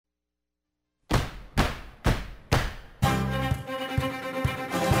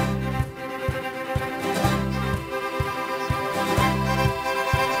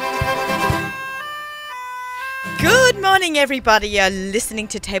morning, everybody. You're listening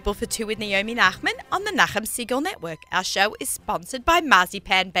to Table for Two with Naomi Nachman on the Nachum Segal Network. Our show is sponsored by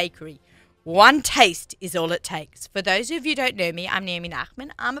Marzipan Bakery. One taste is all it takes. For those of you who don't know me, I'm Naomi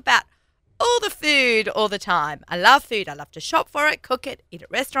Nachman. I'm about all the food all the time. I love food. I love to shop for it, cook it, eat at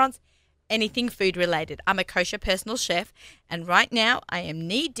restaurants, anything food related. I'm a kosher personal chef, and right now I am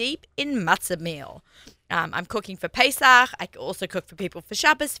knee deep in matzah meal. I'm cooking for Pesach. I also cook for people for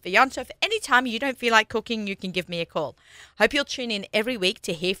Shabbos, for Yom Tov. Anytime you don't feel like cooking, you can give me a call. Hope you'll tune in every week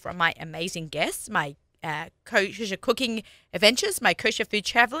to hear from my amazing guests, my kosher cooking adventures, my kosher food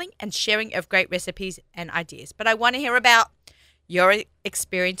traveling, and sharing of great recipes and ideas. But I want to hear about your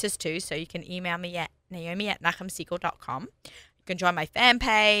experiences too, so you can email me at naomi@nachumsegal.com. You can join my fan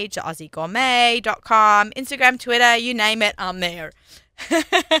page, aussiegourmet.com, Instagram, Twitter, you name it, I'm there.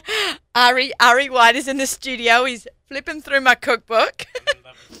 Ari White is in the studio. He's flipping through my cookbook.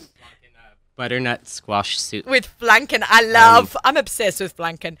 Butternut squash soup. With flanken. I'm obsessed with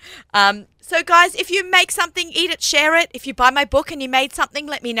flanken. So guys, if you make something, eat it, share it. If you buy my book and you made something,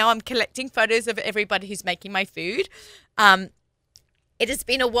 let me know. I'm collecting photos of everybody who's making my food. It has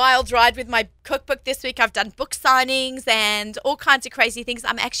been a wild ride with my cookbook this week. I've done book signings and all kinds of crazy things.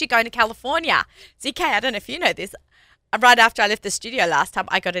 I'm actually going to California. ZK, I don't know if you know this. Right after I left the studio last time,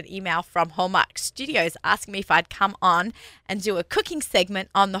 I got an email from Hallmark Studios asking me if I'd come on and do a cooking segment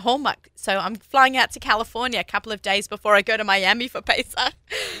on the Hallmark. So I'm flying out to California a couple of days before I go to Miami for Pesach.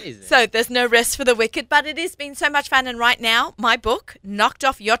 Amazing. So there's no rest for the wicked, but it has been so much fun. And right now, my book knocked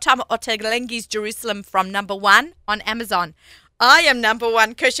off Yotam Ottolenghi's Jerusalem from _1 on Amazon. I am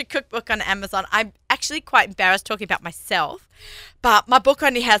 #1 kosher cookbook on Amazon. I'm actually quite embarrassed talking about myself, but my book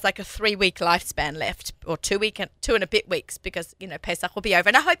only has like a 3-week lifespan left, or 2 and a bit weeks, because, you know, Pesach will be over.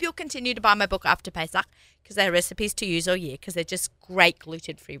 And I hope you'll continue to buy my book after Pesach, because they're recipes to use all year, because they're just great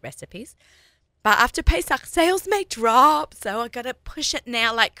gluten-free recipes. But after Pesach, sales may drop, so I got to push it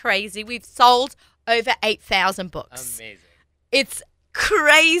now like crazy. We've sold over 8,000 books. Amazing. It's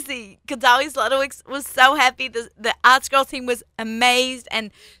crazy. Gadali Zlotowicz was so happy. The Arts Girl team was amazed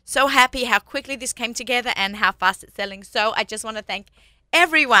and so happy how quickly this came together and how fast it's selling. So I just want to thank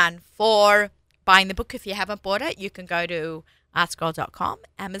everyone for buying the book. If you haven't bought it, you can go to artsgirl.com,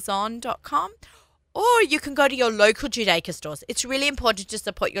 amazon.com, or you can go to your local Judaica stores. It's really important to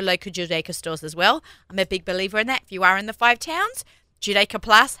support your local Judaica stores as well. I'm a big believer in that. If you are in the 5 towns, Judaica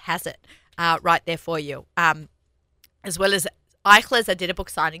Plus has it right there for you. As well as Eichler's, I did a book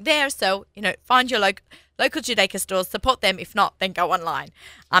signing there. So, you know, find your local Judaica stores, support them. If not, then go online.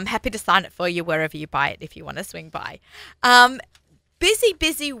 I'm happy to sign it for you wherever you buy it if you want to swing by.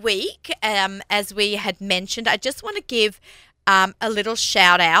 Busy week, as we had mentioned. I just want to give a little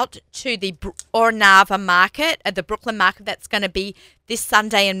shout out to the Ornava market, the Brooklyn market that's going to be this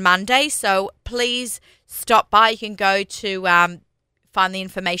Sunday and Monday. So please stop by. You can go to find the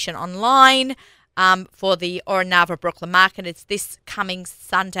information online. For the Ornava Brooklyn Market. It's this coming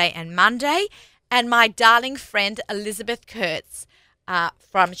Sunday and Monday. And my darling friend Elizabeth Kurtz,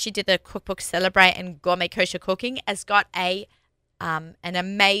 she did the cookbook Celebrate and Gourmet Kosher Cooking, has got an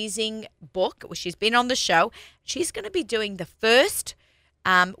amazing book. She's been on the show. She's going to be doing the first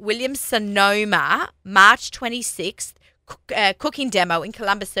Williams-Sonoma March 26th cooking demo in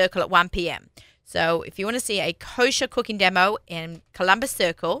Columbus Circle at 1 p.m. So if you want to see a kosher cooking demo in Columbus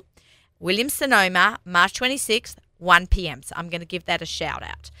Circle, Williams-Sonoma, March 26th, 1 p.m. So I'm going to give that a shout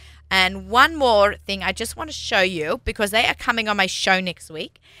out. And one more thing I just want to show you, because they are coming on my show next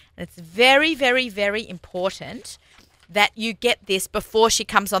week. And it's very, very, very important that you get this before she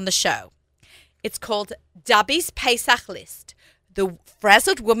comes on the show. It's called Dubby's Pesach List, the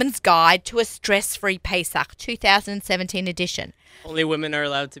Frazzled Woman's Guide to a Stress-Free Pesach, 2017 edition. Only women are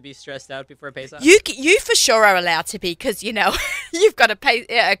allowed to be stressed out before Pesach? You for sure are allowed to be, because, you know, you've got a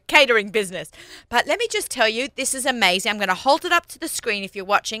catering business. But let me just tell you, this is amazing. I'm going to hold it up to the screen if you're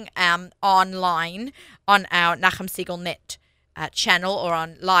watching online on our Nachum Segal Net channel, or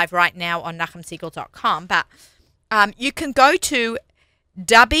on live right now on nachumsegal.com. But you can go to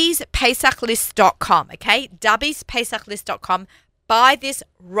dubbiespesachlist.com, okay? dubbiespesachlist.com. Buy this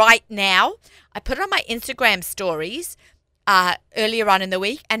right now. I put it on my Instagram stories earlier on in the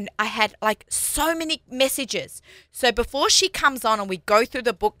week, and I had like so many messages. So before she comes on and we go through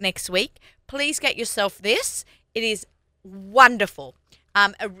the book next week, please get yourself this. It is wonderful.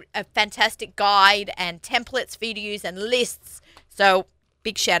 A fantastic guide and templates for you to use and lists. So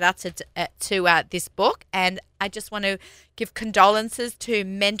big shout out to this book. And I just want to give condolences to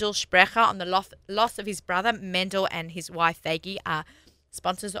Mendel Sprecher on the loss of his brother. Mendel and his wife Vegi are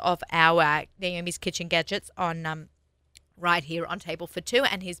sponsors of our Naomi's Kitchen Gadgets on right here on Table for Two,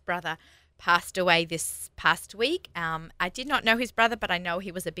 and his brother passed away this past week. I did not know his brother, but I know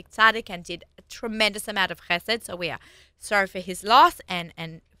he was a big tzaddik and did a tremendous amount of chesed. So we are sorry for his loss, and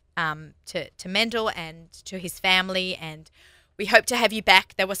to Mendel and to his family, and we hope to have you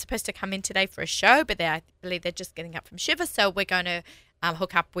back. They were supposed to come in today for a show, but I believe they're just getting up from Shiva, so we're going to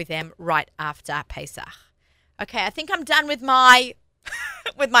hook up with them right after Pesach. Okay, I think I'm done with my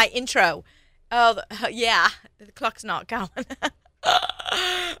with my intro. Oh, yeah, the clock's not going.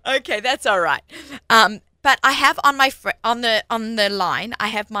 Okay, that's all right. But I have on my on the line, I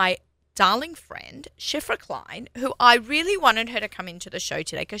have my darling friend, Shifra Klein, who I really wanted her to come into the show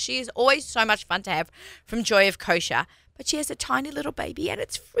today because she is always so much fun to have from Joy of Kosher. But she has a tiny little baby and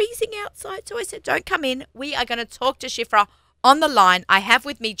it's freezing outside. So I said, don't come in. We are going to talk to Shifra on the line. I have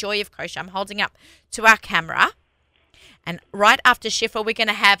with me Joy of Kosher. I'm holding up to our camera. And right after Shifra, we're going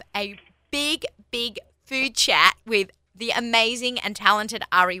to have a big food chat with the amazing and talented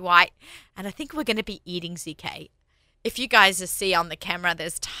Ari White. And I think we're going to be eating ZK. If you guys see on the camera,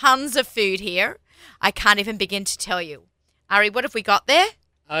 there's tons of food here. I can't even begin to tell you. Ari, what have we got there?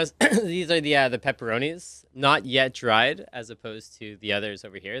 These are the pepperonis, not yet dried, as opposed to the others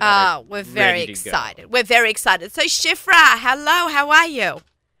over here. We're very excited. We're very excited. So, Shifra, hello. How are you?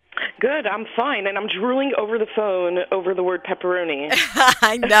 Good. I'm fine, and I'm drooling over the phone over the word pepperoni.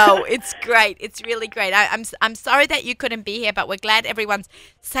 I know. It's great. It's really great. I'm sorry that you couldn't be here, but we're glad everyone's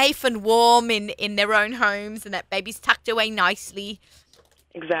safe and warm in their own homes and that baby's tucked away nicely.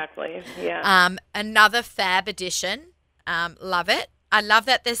 Exactly. Yeah. Another fab edition. Love it. I love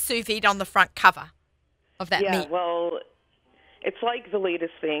that there's sous vide on the front cover of that meat. Yeah, well, it's like the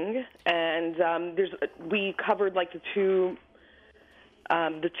latest thing, and we covered like the two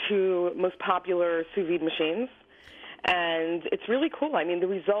most popular sous vide machines, and it's really cool. I mean, the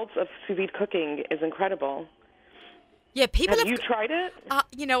results of sous vide cooking is incredible. Yeah, people have you tried it?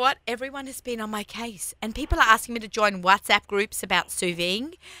 You know what? Everyone has been on my case, and people are asking me to join WhatsApp groups about sous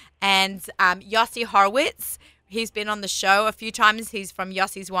vide. And Yossi Horowitz, he's been on the show a few times. He's from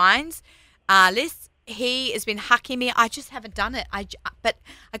Yossi's Wines list. He has been hacking me. I just haven't done it. But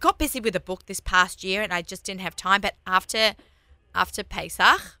I got busy with a book this past year, and I just didn't have time. But after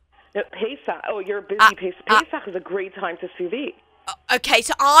Pesach. Pesach. Oh, you're busy. Pesach is a great time to sous vide. Okay,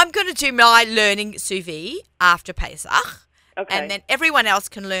 so I'm going to do my learning sous vide after Pesach. Okay. And then everyone else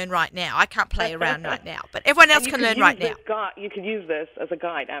can learn right now. I can't play around right now, but everyone else can learn right now. You could use this as a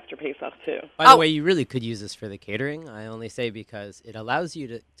guide after Pesach, too. By the way, you really could use this for the catering. I only say because it allows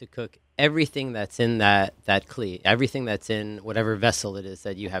you to cook everything that's in that kli, everything that's in whatever vessel it is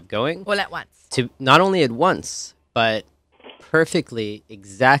that you have going. All at once. To not only at once, but perfectly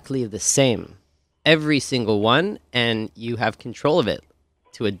exactly the same. Every single one, and you have control of it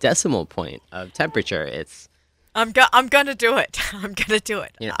to a decimal point of temperature. I'm gonna do it. I'm gonna do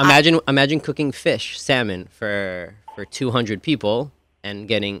it. You know, imagine cooking fish, salmon for 200 people and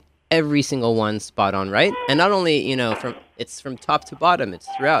getting every single one spot on right. And not only it's from top to bottom, it's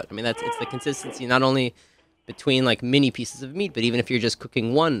throughout. I mean it's the consistency not only between like mini pieces of meat, but even if you're just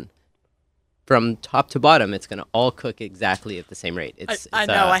cooking one. From top to bottom, it's going to all cook exactly at the same rate. I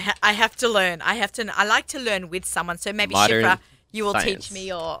know. I have to learn. I like to learn with someone. So maybe Shifra, you will teach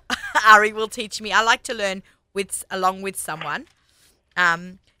me, or Ari will teach me. I like to learn along with someone.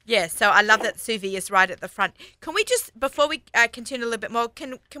 Yeah. So I love that sous vide is right at the front. Can we just, before we continue a little bit more,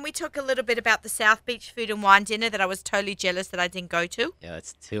 can we talk a little bit about the South Beach Food and Wine dinner that I was totally jealous that I didn't go to? Yeah,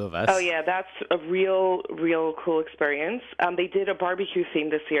 that's two of us. Oh yeah, that's a real cool experience. They did a barbecue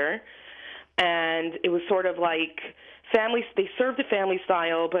theme this year. And it was sort of like they served it family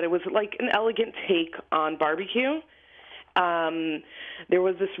style, but it was like an elegant take on barbecue. There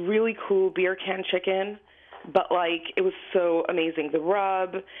was this really cool beer can chicken, but like it was so amazing. The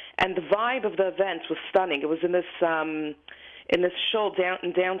rub and the vibe of the event was stunning. It was in this shoal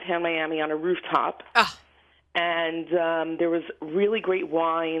in downtown Miami on a rooftop. Oh. And there was really great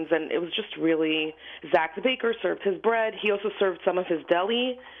wines, and it was just really, Zach the baker served his bread. He also served some of his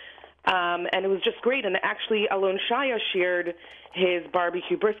deli. And it was just great. And actually, Alon Shaya shared his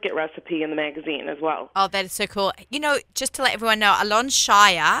barbecue brisket recipe in the magazine as well. Oh, that is so cool. You know, just to let everyone know, Alon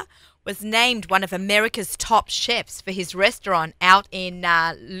Shaya was named one of America's top chefs for his restaurant out in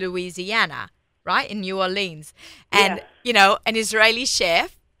Louisiana, right, in New Orleans. And, you know, an Israeli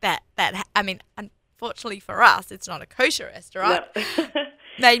chef that I mean, unfortunately for us, it's not a kosher restaurant. No.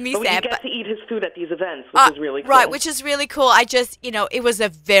 Made me sad. You get to eat his food at these events, which is really cool. Right, which is really cool. I just, it was a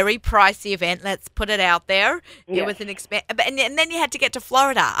very pricey event. Let's put it out there. Yes. It was an and then you had to get to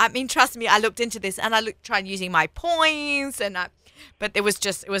Florida. I mean, trust me, I looked into this and I tried using my points, but it was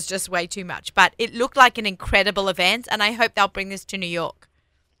just way too much. But it looked like an incredible event, and I hope they'll bring this to New York.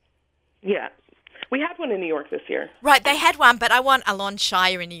 Yeah. We had one in New York this year. Right, they had one, but I want Alon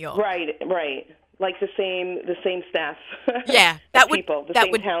Shire in New York. Right. Like the same staff. Yeah, that would people, the that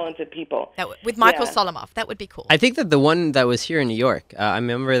same would talented people. with Michael Yeah. Solomov. That would be cool. I think that the one that was here in New York, I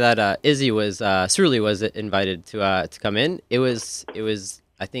remember that Izzy was Surly was invited to come in. It was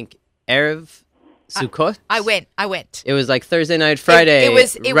I think Erev Sukkot. I went. It was like Thursday night, Friday,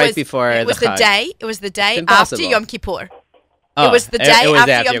 before it was the the Chag. day. It was the day It's after impossible. Yom Kippur. Oh, It was the it day was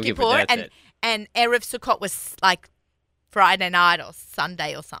after Yom Kippur, that's it. and Erev Sukkot was like Friday night or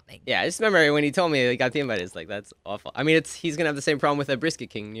Sunday or something. Yeah, I just remember when he told me he got the invite. It's like, that's awful. I mean, he's gonna have the same problem with the Brisket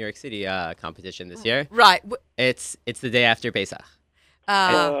King New York City competition this year. Right. It's the day after Pesach.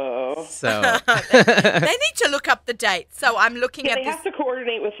 Oh. So They need to look up the date. So I'm looking Yeah, at they this. have to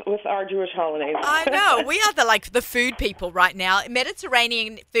coordinate with our Jewish holidays. I know. We are the food people right now.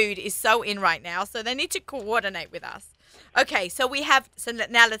 Mediterranean food is so in right now, so they need to coordinate with us. Okay, so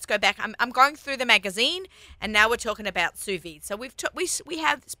now let's go back. I'm going through the magazine, and now we're talking about sous vide. So we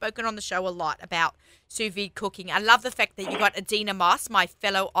have spoken on the show a lot about sous vide cooking. I love the fact that you got Adina Moss, my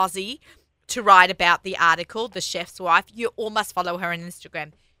fellow Aussie, to write about the article, The Chef's Wife. You all must follow her on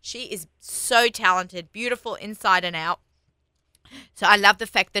Instagram. She is so talented, beautiful inside and out. So I love the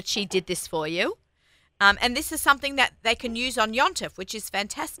fact that she did this for you. And this is something that they can use on Yontif, which is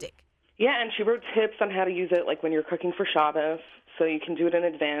fantastic. Yeah, and she wrote tips on how to use it, like when you're cooking for Shabbos, so you can do it in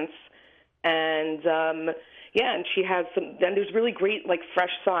advance. And and she has then there's really great like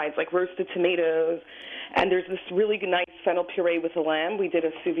fresh sides, like roasted tomatoes, and there's this really nice fennel puree with the lamb. We did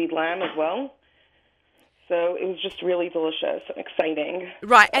a sous vide lamb as well. So it was just really delicious and exciting.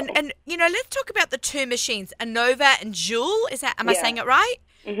 Right, and let's talk about the two machines, Anova and Joule. Am I saying it right?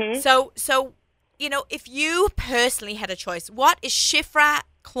 Mm-hmm. So if you personally had a choice, what is Shifra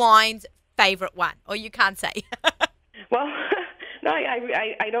Klein's favorite one? Or you can't say. Well, no,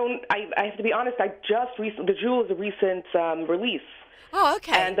 I don't. I have to be honest. The Joule is a recent release. Oh,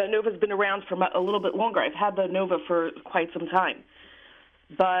 okay. And the Nova's been around for a little bit longer. I've had the Nova for quite some time.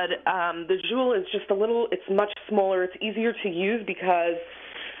 But the Joule is just it's much smaller. It's easier to use because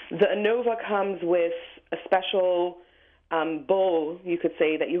the Nova comes with a special bowl, you could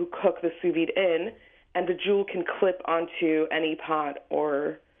say, that you cook the sous vide in, and the Joule can clip onto any pot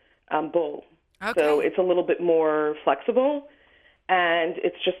or bowl. Okay. So it's a little bit more flexible, and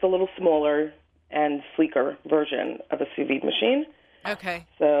it's just a little smaller and sleeker version of a sous vide machine. Okay.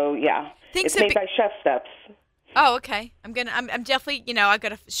 So yeah, it's made by Chef Steps. Oh, okay. I'm definitely, I got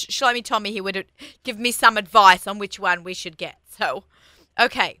to Shlomi told me he would give me some advice on which one we should get. So,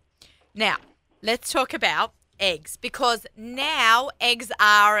 okay. Now, let's talk about eggs, because now eggs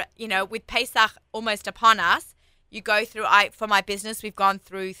are, with Pesach almost upon us, you go through, for my business, we've gone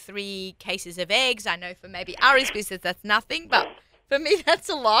through 3 cases of eggs. I know for maybe Ari's business, that's nothing, but for me, that's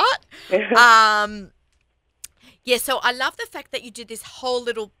a lot. So I love the fact that you did this whole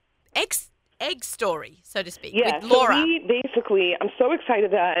little egg story, so to speak, with Laura. So we basically, I'm so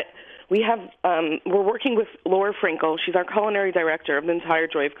excited that we have, we're working with Laura Frankel. She's our culinary director of the entire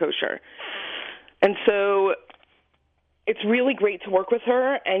Joy of Kosher. And so it's really great to work with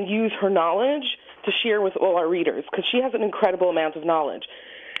her and use her knowledge to share with all our readers, because she has an incredible amount of knowledge.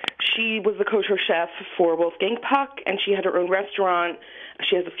 She was the kosher chef for Wolfgang Puck, and she had her own restaurant.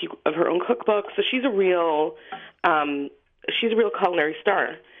 She has a few of her own cookbooks, so she's a real culinary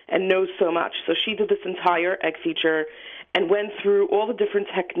star and knows so much. So she did this entire egg feature and went through all the different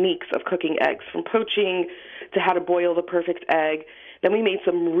techniques of cooking eggs, from poaching to how to boil the perfect egg. Then we made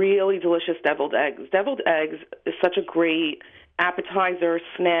some really delicious deviled eggs. Deviled eggs is such a great appetizer,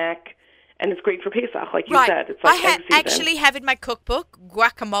 snack, and it's great for Pesach, like you said. It's like egg season. Actually have in my cookbook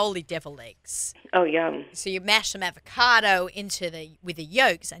guacamole deviled eggs. Oh, yum. So you mash some avocado with the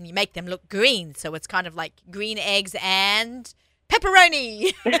yolks, and you make them look green. So it's kind of like green eggs and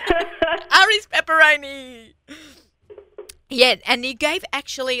pepperoni. Ari's pepperoni. Yeah, and you gave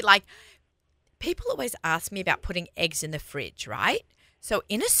actually, like, people always ask me about putting eggs in the fridge, right? So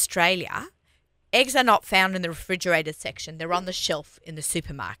in Australia, eggs are not found in the refrigerated section. They're on the shelf in the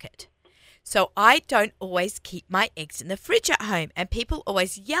supermarket. So I don't always keep my eggs in the fridge at home, and people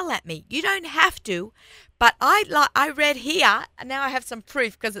always yell at me. You don't have to, but I read here, and now I have some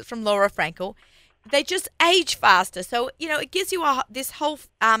proof because it's from Laura Frankel. They just age faster. So, it gives you this whole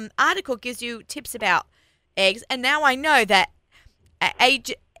article gives you tips about eggs, and now I know that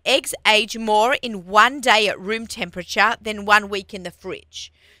eggs age more in 1 day at room temperature than 1 week in the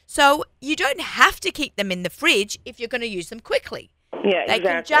fridge. So you don't have to keep them in the fridge if you're going to use them quickly. Yeah,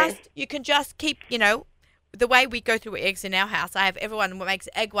 exactly. You can just keep, the way we go through eggs in our house, I have everyone makes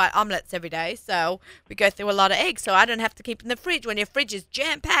egg white omelets every day, so we go through a lot of eggs, so I don't have to keep in the fridge when your fridge is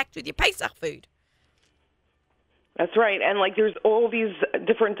jam-packed with your Pesach food. That's right. And like there's all these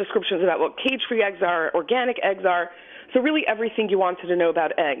different descriptions about what cage-free eggs are, organic eggs are. So really everything you wanted to know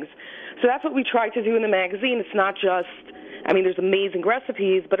about eggs. So that's what we try to do in the magazine. It's not just, I mean, there's amazing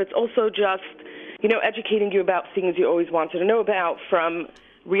recipes, but it's also just, educating you about things you always wanted to know about from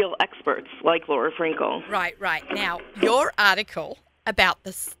real experts like Laura Frankel. Right. Now, your article about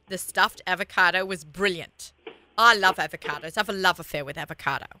the stuffed avocado was brilliant. I love avocados. I have a love affair with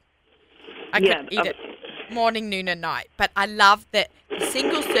avocado. I could eat it morning, noon, and night. But I love that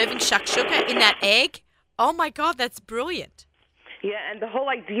single serving shakshuka in that egg. Oh, my God, that's brilliant. Yeah, and the whole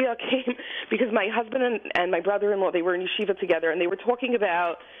idea came because my husband and my brother-in-law, they were in yeshiva together, and they were talking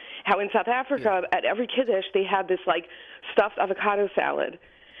about how in South Africa, at every Kiddush, they had this, like, stuffed avocado salad.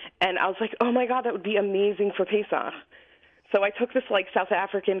 And I was like, oh, my God, that would be amazing for Pesach. So I took this, like, South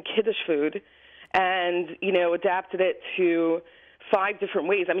African Kiddush food and, adapted it to 5 different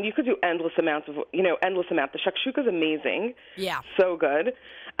ways. I mean, you could do endless amounts. The shakshuka is amazing. Yeah. So good.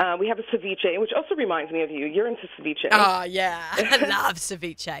 We have a ceviche, which also reminds me of you. You're into ceviche. Oh, yeah. I love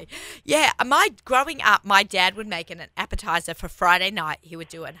ceviche. Yeah, growing up, my dad would make an appetizer for Friday night. He would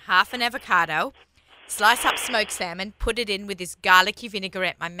do half an avocado, slice up smoked salmon, put it in with this garlicky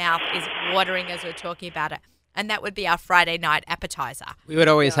vinaigrette. My mouth is watering as we're talking about it. And that would be our Friday night appetizer. We would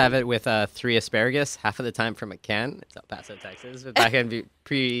always have it with 3 asparagus, half of the time from a can. It's El Paso, Texas. But back in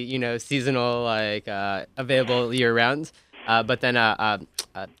seasonal, available year round. But then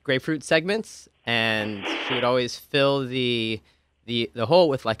grapefruit segments, and she would always fill the hole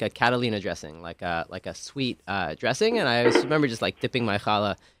with like a Catalina dressing, like a sweet dressing. And I always remember just like dipping my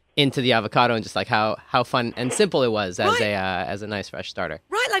challah into the avocado and just like how fun and simple it was as a nice fresh starter.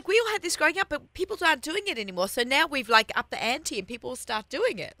 Right, like we all had this growing up, but people aren't doing it anymore. So now we've like upped the ante and people will start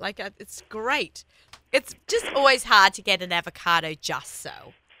doing it. Like it's great. It's just always hard to get an avocado just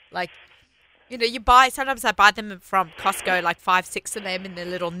so. Like, sometimes I buy them from Costco, like 5, 6 of them in the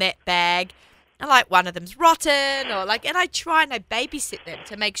little net bag. And like one of them's rotten and I try and I babysit them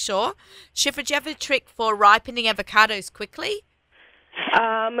to make sure. Shifra, do you have a trick for ripening avocados quickly?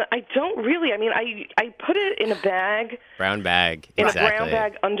 I don't really. I mean, I put it in a bag. Brown bag. In exactly. a brown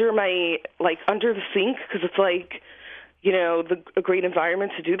bag under under the sink because it's like, a great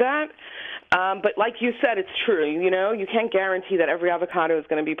environment to do that. But like you said, it's true. You can't guarantee that every avocado is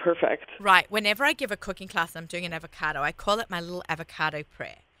going to be perfect. Right. Whenever I give a cooking class and I'm doing an avocado, I call it my little avocado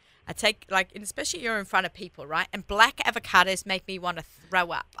prayer. I take, especially you're in front of people, right? And black avocados make me want to throw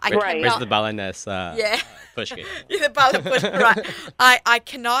up. Where's the balanes pushkin? Yeah, the bala pushkin, right. I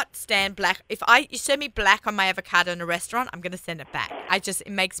cannot stand black. If you serve me black on my avocado in a restaurant, I'm going to send it back. It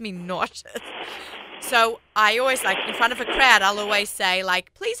makes me nauseous. So I always, in front of a crowd, I'll always say,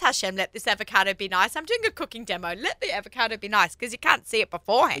 please, Hashem, let this avocado be nice. I'm doing a cooking demo. Let the avocado be nice because you can't see it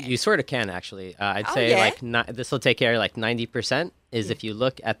beforehand. You sort of can, actually. I'd say, this will take care of, 90% is if you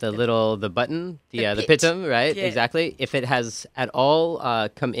look at the button, the pitum, right? Yeah. Exactly. If it has at all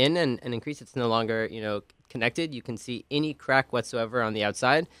come in and increased, it's no longer, connected. You can see any crack whatsoever on the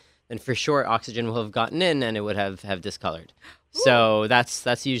outside. Then for sure, oxygen will have gotten in and it would have discolored. Ooh. So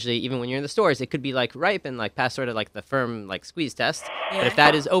that's usually, even when you're in the stores, it could be ripe and pass sort of the firm squeeze test. Yeah. But if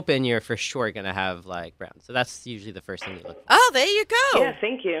that is open, you're for sure going to have brown. So that's usually the first thing you look for. Oh, there you go. Yeah,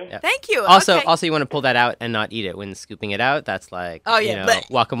 thank you. Yeah. Thank you. Also, okay. Also you want to pull that out and not eat it when scooping it out. That's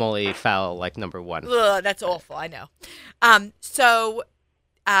guacamole foul number 1. Ugh, that's awful. I know. So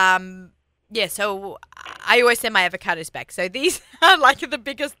I always send my avocados back. So these are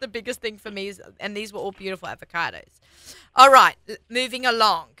the biggest thing for me and these were all beautiful avocados. All right, moving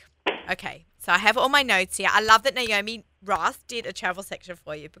along. Okay, so I have all my notes here. I love that Naomi Ross did a travel section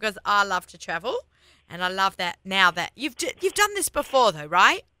for you because I love to travel, and I love that now that you've done this before though,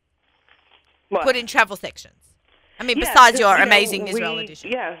 right? What? Put in travel sections. I mean, besides your amazing Israel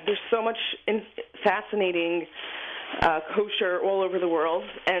edition. Yeah, there's so much fascinating kosher all over the world,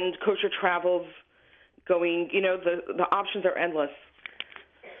 and kosher travels going. The options are endless.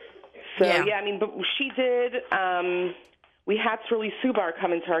 So but she did. We had Sruli Subar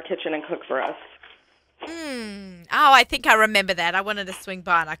come into our kitchen and cook for us. Oh, I think I remember that. I wanted to swing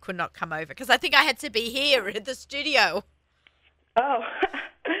by and I could not come over because I think I had to be here at the studio. Oh,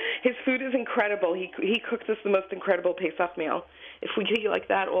 his food is incredible. He cooks us the most incredible Pesach meal. If we get you like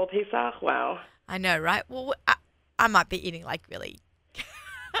that all Pesach, wow. I know, right? Well, I might be eating really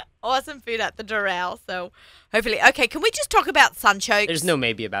awesome food at the Doral, so hopefully. Okay, can we just talk about sunchokes? There's no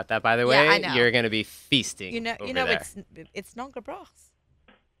maybe about that, by the way. Yeah, I know. You're going to be feasting. It's non-gebrachs.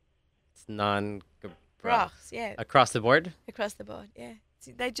 It's non-gebrach. Broths, yeah. Across the board? Across the board, yeah.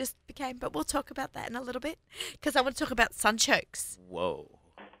 See, they just became, but we'll talk about that in a little bit because I want to talk about sunchokes. Whoa.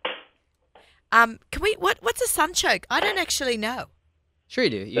 Can we? What's a sunchoke? I don't actually know. Sure you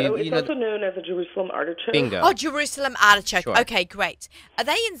do. So it's also known as a Jerusalem artichoke. Bingo. Oh, Jerusalem artichoke. Sure. Okay, great. Are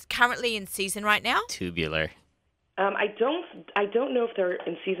they currently in season right now? Tubular. I don't know if they're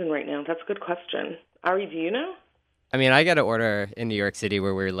in season right now. That's a good question. Ari, do you know? I mean, I got to order in New York City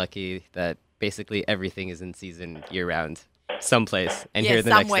where we're lucky that basically everything is in season year-round. Someplace. And Yeah, here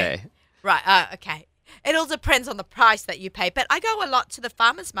the somewhere. next day. Right. Okay. It all depends on the price that you pay. But I go a lot to the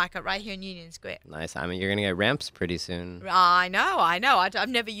farmers market right here in Union Square. Nice. I mean, you're going to get ramps pretty soon. I know. I've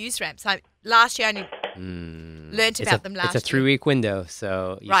never used ramps. Last year I only learnt about them last It's a year. 3-week window,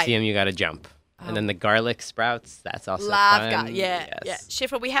 so you Right. see them, you got to jump. And then the garlic sprouts, that's also Love fun. yeah. Yes.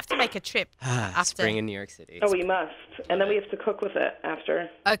 Schiffer, we have to make a trip after. Spring in New York City. Oh, we must. And then we have to cook with it after.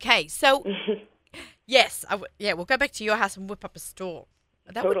 Okay, so yes, we'll go back to your house and whip up a store.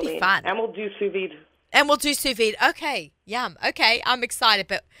 That would Totally. be fun. And we'll do sous vide. And we'll do sous vide. Okay, yum. Okay, I'm excited.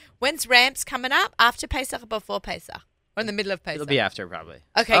 But when's ramps coming up? After Pesach or before Pesach? Or in the middle of Pesach? It'll be after, probably.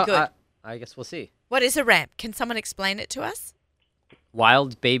 Okay, good. I guess we'll see. What is a ramp? Can someone explain it to us?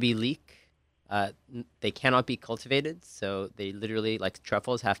 Wild baby leek. They cannot be cultivated, so they literally, like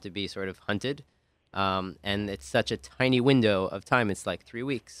truffles, have to be sort of hunted. And it's such a tiny window of time. It's like 3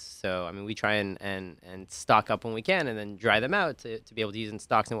 weeks. So, I mean, we try and stock up when we can and then dry them out to be able to use in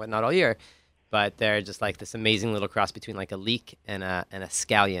stocks and whatnot all year. But they're just like this amazing little cross between like a leek and a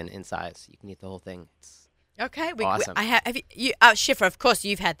scallion in size. You can eat the whole thing. It's Okay, awesome. I have you. Schiffer, of course,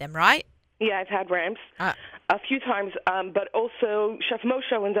 you've had them, right? Yeah, I've had ramps a few times, but also Chef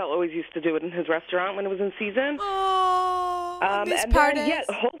Moshe Wendell always used to do it in his restaurant when it was in season. Oh, Miss and Pardes. then, yeah,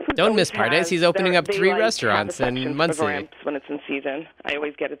 Whole Foods Don't always miss Pardes. has He's opening up they, 3 like, have a restaurants in section for Muncie. ramps when it's in season. I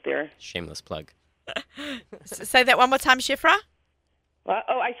always get it there. shameless plug. Say that one more time, Shifra.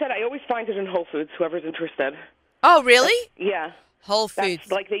 I said I always find it in Whole Foods, whoever's interested. Oh, really? Yeah. Whole Foods.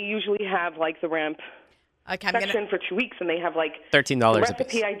 That's, like, they usually have, like, the ramp Okay, I'm section gonna. for 2 weeks, and they have, like, $13 a recipe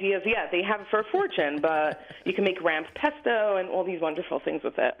piece. ideas. Yeah, they have it for a fortune, but you can make ramp pesto and all these wonderful things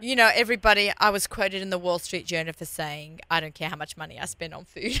with it. You know, everybody. I was quoted in the Wall Street Journal for saying, "I don't care how much money I spend on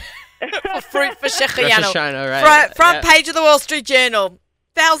food for fruit for Rosh Shechayanu." Hashanah, right. Front Yeah. page of the Wall Street Journal.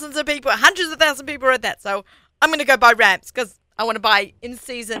 Thousands of people, hundreds of thousands of people read that. So I'm going to go buy ramps because I want to buy in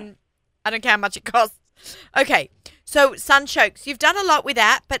season. I don't care how much it costs. Okay, so sunchokes. You've done a lot with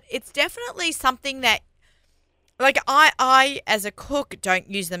that, but it's definitely something that, like, I as a cook don't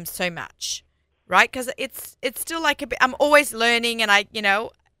use them so much, right? Because it's still like a bit. I'm always learning, and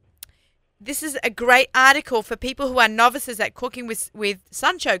this is a great article for people who are novices at cooking with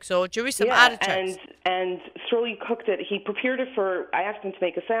sunchokes or Jerusalem artichokes. and Sterling cooked it. He prepared it for. I asked him to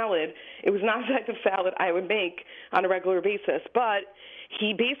make a salad. It was not the type of salad I would make on a regular basis, but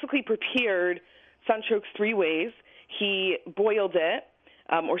he basically prepared sunchokes 3 ways. He boiled it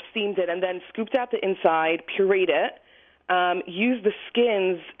or steamed it, and then scooped out the inside, pureed it, used the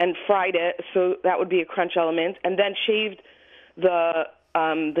skins and fried it, so that would be a crunch element, and then shaved the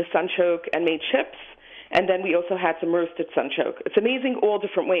sunchoke and made chips. And then we also had some roasted sunchoke. It's amazing, all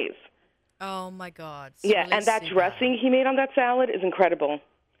different ways. Oh my God! Yeah, and that dressing he made on that salad is incredible.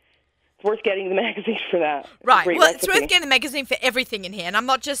 It's worth getting the magazine for that. It's a Right. great Well, recipe. it's worth getting the magazine for everything in here, and I'm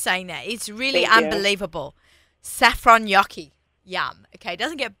not just saying that. It's really Thank you. unbelievable. Saffron gnocchi. Yum. Okay, it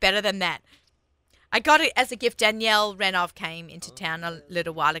doesn't get better than that. I got it as a gift. Danielle Renov came into town a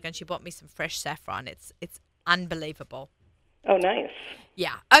little while ago, and she bought me some fresh saffron. It's unbelievable. Oh, nice.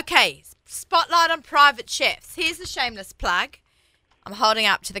 Yeah. Okay. Spotlight on private chefs. Here's a shameless plug. I'm holding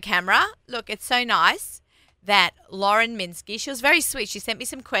up to the camera. Look, it's so nice that Lauren Minsky, she was very sweet. She sent me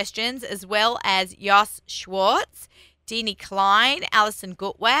some questions, as well as Jos Schwartz, Deanie Klein, Alison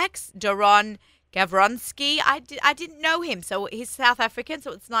Gutwax, Doron Gavronsky. I didn't know him, so he's South African,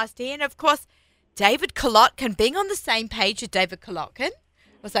 so it's nice to hear. And of course, David Kolotkin, being on the same page with David Kolotkin,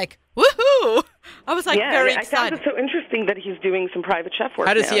 I was like, woohoo! I was like very I found excited. it so interesting that he's doing some private chef work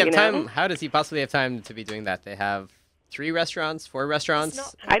How does now, he have you know? time? How does he possibly have time to be doing that? They have 3 restaurants, 4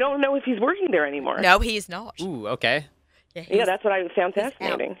 restaurants. I don't know if he's working there anymore. No, he is not. Ooh, okay. Yeah, Yeah, he's- that's what I found out.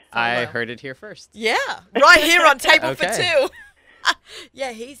 fascinating. I heard it here first. Yeah, right here on Table for Okay. Two.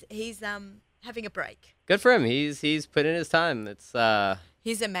 Yeah, he's having a break. Good for him. He's put in his time. It's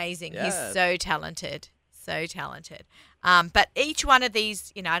He's amazing. Yeah. He's so talented. So talented. But each one of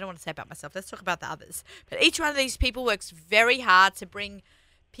these, I don't want to say about myself. Let's talk about the others. But each one of these people works very hard to bring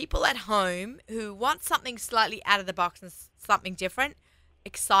people at home who want something slightly out of the box and something different,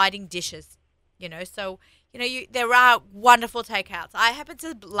 exciting dishes. So there are wonderful takeouts. I happen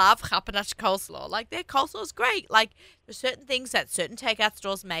to love Hapanach coleslaw. Like, their coleslaw is great. Like, there's certain things that certain takeout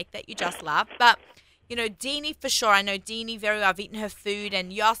stores make that you just love. But, Deanie for sure. I know Deanie very well. I've eaten her food.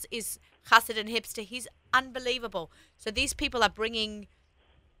 And Yos is chassid and hipster. He's unbelievable. So these people are bringing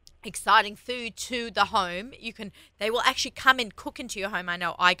exciting food to the home. They will actually come and cook into your home. I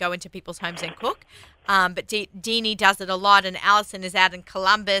know I go into people's homes and cook, but Deanie does it a lot, and Allison is out in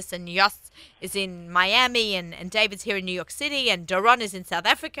Columbus, and Yoss is in Miami, and David's here in New York City, and Doron is in South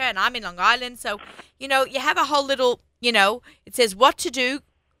Africa, and I'm in Long Island. So, you have a whole little, it says what to do,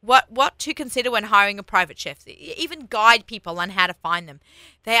 what to consider when hiring a private chef. Even guide people on how to find them.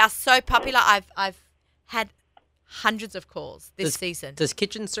 They are so popular. I've had hundreds of calls this season. Does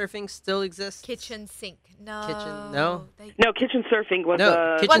kitchen surfing still exist? Kitchen sink. No. No? No, kitchen surfing was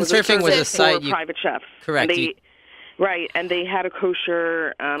kitchen surfing was a site for private chefs. Correct. And they had a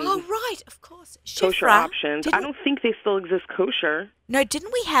kosher. Oh, right, of course. Kosher Shifra, options. I don't think they still exist kosher. No,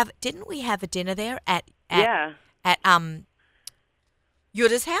 didn't we have a dinner there at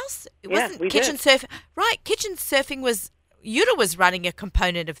Yuda's house? It wasn't we kitchen did. surfing. Right, kitchen surfing was Yuda was running a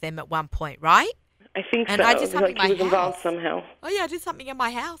component of them at one point, right? I think And so. I did something like he in was my involved house. somehow. Oh yeah, I did something in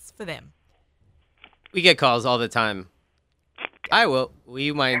my house for them. We get calls all the time.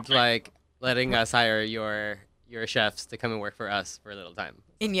 We mind letting us hire your chefs to come and work for us for a little time.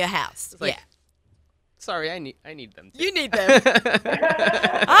 In your house. It's like, yeah. Sorry, I need them too. You need them.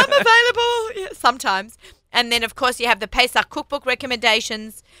 I'm available sometimes. And then, of course, you have the Pesach cookbook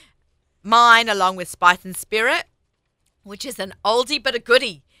recommendations. Mine, along with Spice and Spirit, which is an oldie but a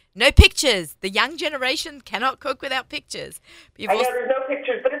goodie. No pictures. The young generation cannot cook without pictures. But I know there's no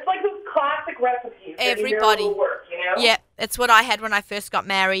pictures, but it's like those classic recipes. Everybody. That will work, Yeah, it's what I had when I first got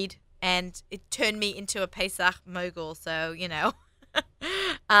married, and it turned me into a Pesach mogul. So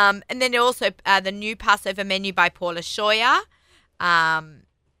and then also the new Passover menu by Paula Shoyer.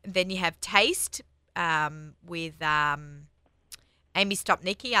 Then you have Taste with Amy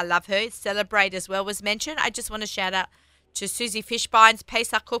Stopnicki. I love her. Celebrate as well was mentioned. I just want to shout out to Susie Fishbine's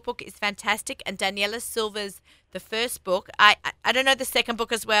Pesach cookbook is fantastic, and Daniela Silva's the first book. I don't know the second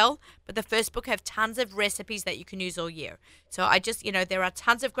book as well, but the first book have tons of recipes that you can use all year. So I just, there are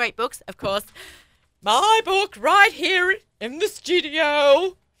tons of great books. Of course, my book right here in the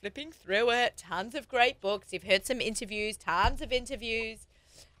studio, flipping through it. Tons of great books. You've heard some interviews, tons of interviews,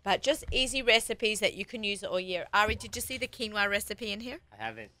 but just easy recipes that you can use all year. Ari, did you see the quinoa recipe in here? I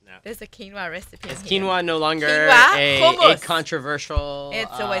haven't, no. There's a quinoa recipe Is in here. quinoa no longer a hummus. controversial?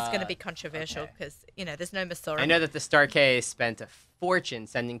 It's always going to be controversial because, there's no Masorah. I know that the Star K spent a fortune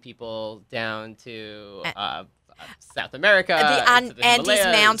sending people down to South America. The into the Andes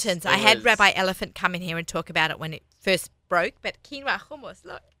Himalayas. Mountains. I had was- Rabbi Elephant come in here and talk about it when it first broke, but quinoa hummus,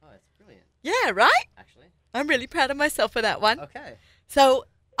 look. Oh, that's brilliant, Yeah, right? actually. I'm really proud of myself for that one. Okay. So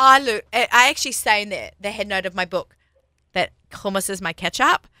I actually say in the head note of my book that hummus is my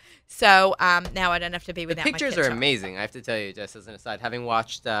ketchup. So now I don't have to be The without pictures my are ketchup. amazing, I have to tell you, just as an aside. Having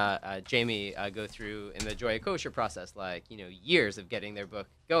watched Jamie go through in the Joy of Kosher process, years of getting their book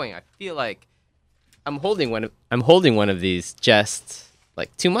going, I feel like I'm holding one of these just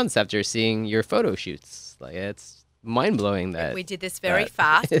 2 months after seeing your photo shoots. It's mind blowing that We did this very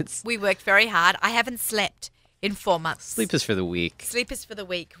fast. it's- We worked very hard. I haven't slept in 4 months. Sleep is for the weak. Sleep is for the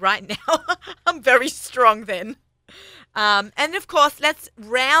weak. Right now, I'm very strong then. And of course, let's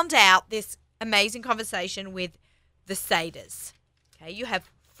round out this amazing conversation with the Seders. Okay, you have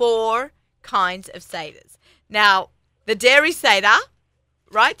 4 kinds of Seders. Now, the dairy Seder,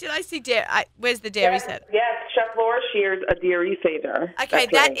 right? Did I see dairy? Where's the dairy Seder? Yes, Chef Laura shares a dairy Seder. Okay,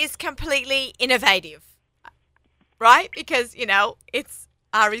 That's that right. is completely innovative, right? Because, it's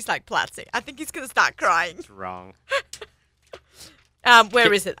Ari's like Platzi. I think he's going to start crying. It's wrong.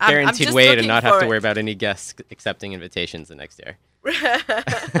 Where is it? I'm Guaranteed just way to looking not have for to it. worry about any guests accepting invitations the next year.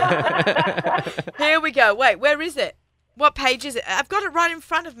 Here we go. Wait, where is it? What page is it? I've got it right in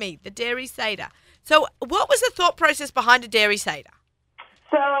front of me, the dairy Seder. So what was the thought process behind a dairy Seder?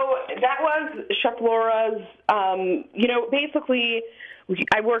 So that was Chef Laura's, basically,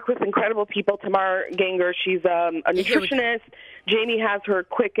 I work with incredible people. Tamar Ganger, she's a Here we go. nutritionist. Jamie has her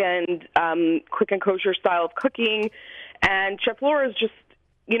quick and kosher style of cooking. And Chef Laura is just,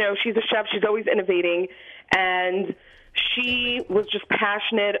 she's a chef. She's always innovating. And she was just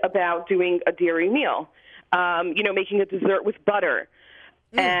passionate about doing a dairy meal, making a dessert with butter.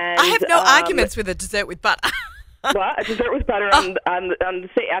 And, I have no arguments with a dessert with butter. well, a dessert with butter at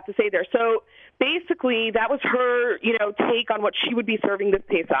the Seder. So basically, that was her, take on what she would be serving this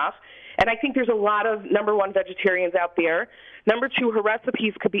Pesach. And I think there's a lot of, number one, vegetarians out there. Number two,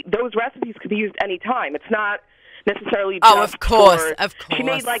 those recipes could be used anytime. It's not necessarily just Oh, of course, for, of course. She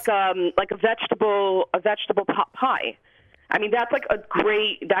made like a vegetable pot pie. I mean, that's like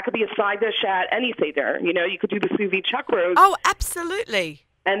that could be a side dish at any Seder. You know, you could do the sous vide chuck roast. Oh, absolutely.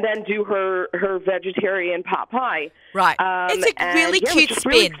 And then do her vegetarian pot pie. Right. It's a really cute it's spin.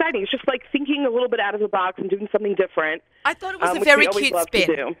 Really exciting. It's just like thinking a little bit out of the box and doing something different. I thought it was a which very we always cute love to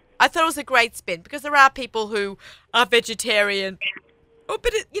spin. do. I thought it was a great spin because there are people who are vegetarian. Oh,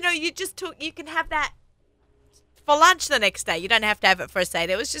 but you can have that for lunch the next day. You don't have to have it for a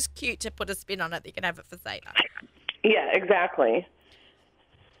Seder. It was just cute to put a spin on it that you can have it for Seder. Yeah, exactly.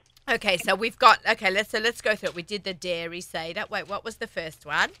 Okay, so let's go through it. We did the dairy Seder. Wait, what was the first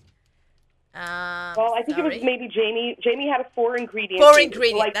one? Well, I think it was maybe Jamie. Jamie had a 4-ingredient.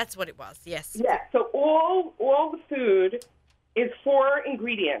 4-ingredient. That's what it was. Yes. Yeah. So all the food is 4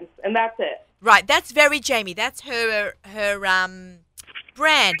 ingredients, and that's it. Right. That's very Jamie. That's her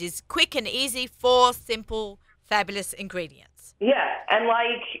brand is quick and easy, 4 simple, fabulous ingredients. Yeah, and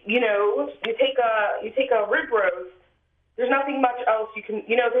you take a rib roast. There's nothing much else you can.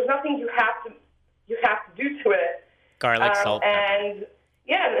 There's nothing you have to do to it. Garlic, salt, and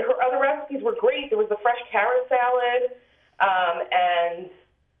yeah, her other recipes were great. There was the fresh carrot salad, and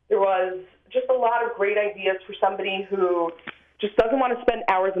there was just a lot of great ideas for somebody who just doesn't want to spend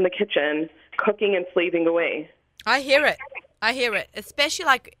hours in the kitchen cooking and slaving away. I hear it. Especially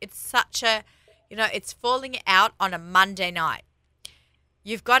it's such a, it's falling out on a Monday night.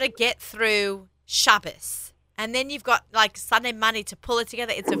 You've got to get through Shabbos. And then you've got Sunday, Monday to pull it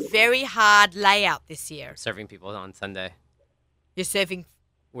together. It's a very hard layout this year. Serving people on Sunday. You're serving.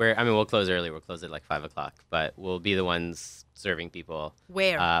 We'll close early. We'll close at 5 o'clock, but we'll be the ones serving people.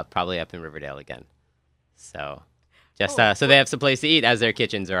 Where? Probably up in Riverdale again. So, so they have some place to eat as their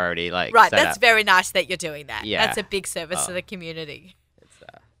kitchens are already right. Set That's up. very nice that you're doing that. Yeah. That's a big service to the community. It's,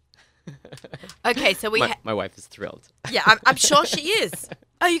 Okay, so my wife is thrilled. Yeah, I'm sure she is.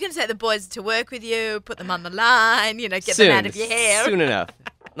 Oh, you can take the boys to work with you, put them on the line, get Soon, them out of your hair. Soon enough.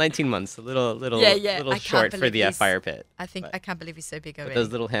 19 months, a little I short can't for the believe fire pit. I can't believe he's so big already. But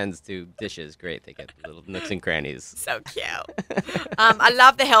those little hands do dishes great. They get little nooks and crannies. So cute. I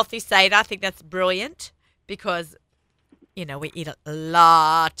love the healthy Seder. I think that's brilliant because, we eat a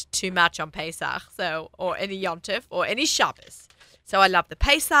lot too much on Pesach, or any Yom Tov or any Shabbos. So I love the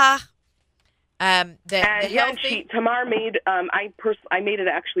Pesach. Tamar made. I made it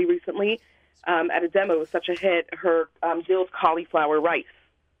actually recently at a demo. It was such a hit. Her dilled cauliflower rice.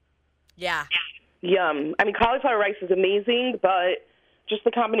 Yeah. Yum. I mean, cauliflower rice is amazing, but just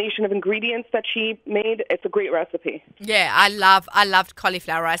the combination of ingredients that she made, it's a great recipe. Yeah, I loved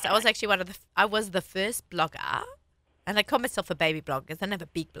cauliflower rice. I was actually I was the first blogger, and I call myself a baby blogger because I don't have a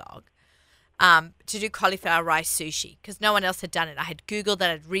big blog. To do cauliflower rice sushi because no one else had done it. I had Googled it,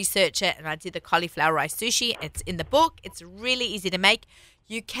 I'd researched it, and I did the cauliflower rice sushi. It's in the book. It's really easy to make.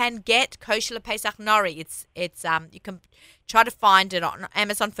 You can get kosher Pesach nori. It's you can try to find it on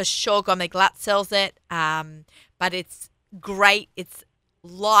Amazon for sure. Gourmet Glatt sells it, but it's great. It's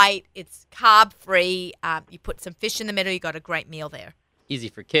light. It's carb free. You put some fish in the middle. You got a great meal there. Easy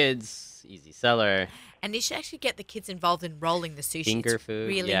for kids. Easy seller. And you should actually get the kids involved in rolling the sushi. Finger it's food.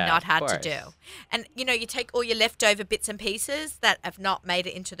 really Yeah, not of hard to course. do. And, you take all your leftover bits and pieces that have not made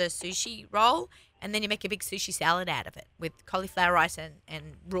it into the sushi roll, and then you make a big sushi salad out of it with cauliflower rice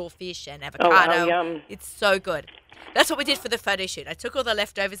and raw fish and avocado. Oh, wow, yum. It's so good. That's what we did for the photo shoot. I took all the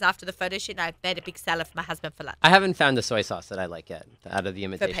leftovers after the photo shoot, and I made a big salad for my husband for lunch. I haven't found the soy sauce that I like yet out of the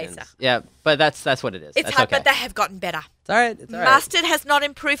imitations. Pesach. Yeah, but that's what it is. It's that's hard, okay. but they have gotten better. It's all right. It's all right. Mustard has not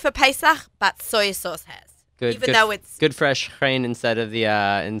improved for Pesach, but soy sauce has. Even though it's good fresh grain instead of the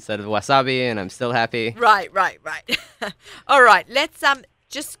wasabi, and I'm still happy. Right. All right, let's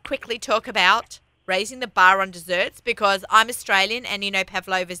just quickly talk about raising the bar on desserts because I'm Australian and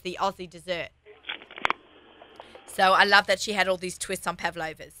pavlova is the Aussie dessert. So I love that she had all these twists on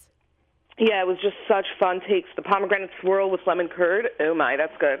pavlovas. Yeah, it was just such fun takes. The pomegranate swirl with lemon curd. Oh my,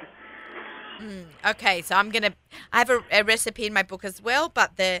 that's good. Okay, so I have a recipe in my book as well,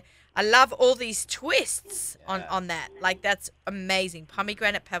 but I love all these twists on that. That's amazing.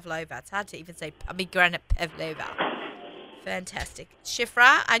 Pomegranate pavlova. It's hard to even say pomegranate pavlova. Fantastic.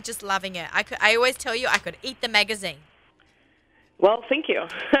 Shifra, I'm just loving it. I always tell you I could eat the magazine. Well, thank you.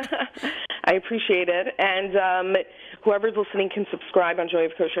 I appreciate it. And whoever's listening can subscribe on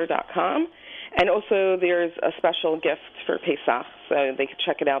joyofkosher.com. And also there's a special gift for Pesach, so they can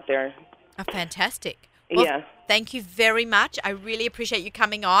check it out there. Oh, fantastic. Well, yeah. Thank you very much. I really appreciate you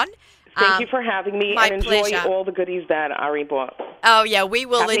coming on. Thank you for having me, my and enjoy pleasure. all the goodies that Ari bought. Oh yeah, we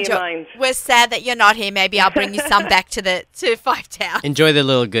will Have me in enjoy. mind. We're sad that you're not here. Maybe I'll bring you some back to Five Town. Enjoy the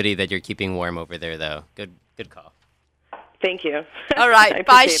little goodie that you're keeping warm over there, though. Good call. Thank you. All I right,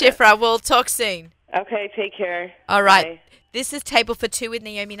 bye, appreciate it. Shifra. We'll talk soon. Okay, take care. All right. Bye. This is Table for Two with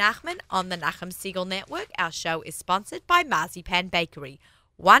Naomi Nachman on the Nachum Siegel Network. Our show is sponsored by Marzipan Bakery.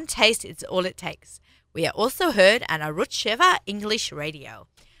 One taste is all it takes. We are also heard on Arut Sheva English Radio.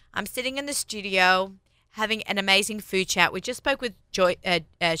 I'm sitting in the studio having an amazing food chat. We just spoke with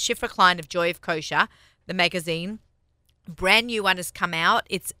Shifra Klein of Joy of Kosher, the magazine. Brand new one has come out.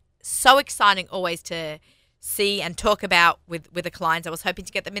 It's so exciting always to see and talk about with the clients. I was hoping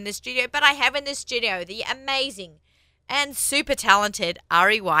to get them in the studio, but I have in the studio the amazing and super talented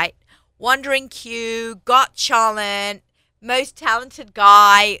Ari White, Wandering Q, got talent, most talented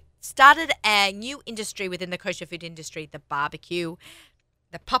guy, started a new industry within the kosher food industry, the barbecue,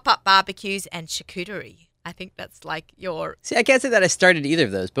 the pop-up barbecues and charcuterie. I think that's like your... See, I can't say that I started either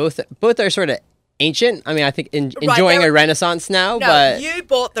of those. Both are sort of ancient. I mean, I think enjoying they're- a renaissance now, No, but... you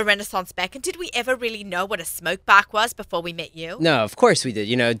bought the Renaissance back. And did we ever really know what a smoke bark was before we met you? No, of course we did.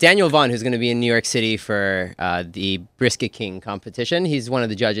 You know, Daniel Vaughn, who's going to be in New York City for the Brisket King competition, he's one of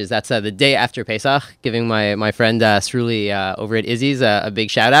the judges. That's the day after Pesach, giving my friend Sruli over at Izzy's a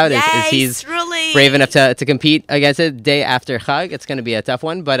big shout out. Yay, as he's Sruli! brave enough to compete against it day after Chag. It's going to be a tough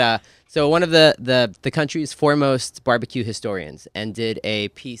one. But so one of the country's foremost barbecue historians and did a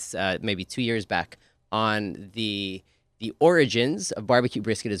piece maybe 2 years back on the origins of barbecue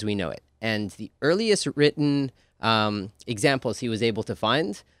brisket as we know it. And the earliest written examples he was able to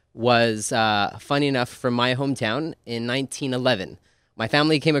find was, funny enough, from my hometown in 1911. My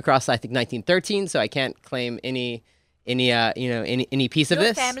family came across, I think, 1913, so I can't claim any piece of Your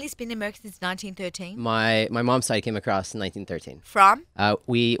this. family's been in America since 1913? My mom's side came across in 1913. From?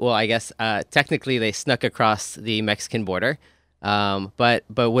 I guess technically they snuck across the Mexican border, but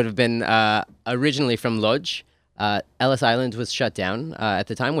would have been originally from Lodz. Ellis Island was shut down at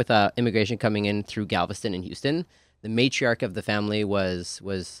the time with immigration coming in through Galveston and Houston. The matriarch of the family was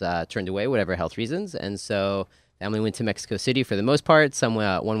turned away, whatever health reasons, and so family went to Mexico City for the most part.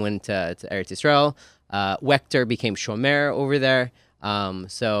 One went to Eretz Yisrael. Wechter became shomer over there.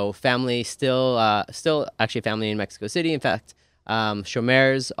 So family still actually family in Mexico City. In fact,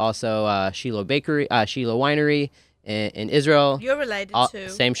 shomers also Shiloh Bakery, Shiloh Winery in Israel. You're related to...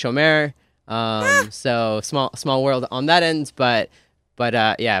 Same shomer. So small world on that end, but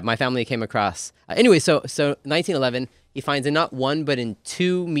yeah, my family came across. Anyway, so 1911, he finds in not one but in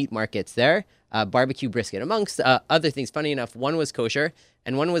two meat markets there, barbecue brisket, amongst other things. Funny enough, one was kosher,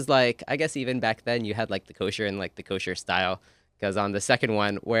 and one was like, I guess even back then you had like the kosher and like the kosher style, because on the second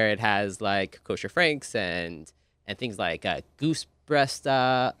one where it has like kosher franks and things like goose breast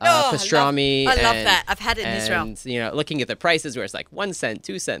pastrami. I love that. I've had it in Israel. And, you know, looking at the prices where it's like 1 cent,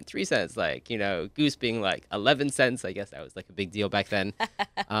 2 cent, 3 cents, like, you know, goose being like 11 cents. I guess that was like a big deal back then.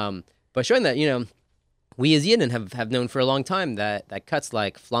 But showing that, you know, we as Yidden have known for a long time that cuts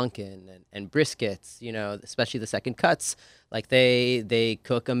like flanken and briskets, you know, especially the second cuts, like they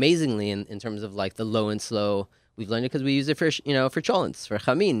cook amazingly in terms of like the low and slow. We've learned it because we use it for, you know, for cholents, for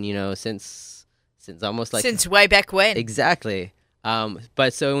chamin, you know, since almost like... Since way back when. Exactly.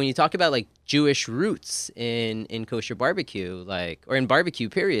 But so when you talk about like Jewish roots in kosher barbecue, like, or in barbecue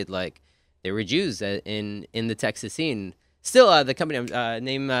period, like there were Jews in the Texas scene. Still, the company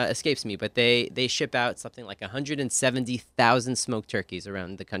name escapes me, but they ship out something like 170,000 smoked turkeys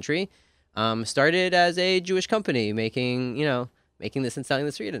around the country. Started as a Jewish company making this and selling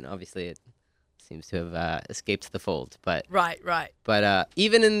this to Sweden. Obviously, it seems to have escaped the fold, but Right. But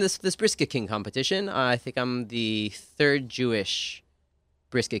even in this Brisket King competition, I think I'm the third Jewish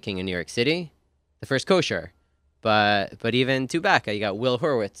Brisket King in New York City, the first kosher. But even two back, you got Will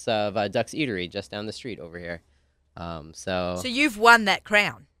Horwitz of Duck's Eatery just down the street over here. So you've won that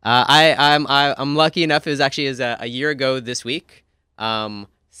crown. I'm lucky enough. It was actually a year ago this week.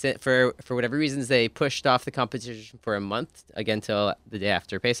 For whatever reasons, they pushed off the competition for a month again till the day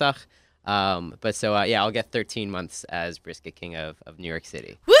after Pesach. But so yeah, I'll get 13 months as Brisket King of New York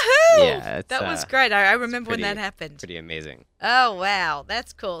City. Woohoo! Yeah, that was great. I remember when that happened. Pretty amazing. Oh wow,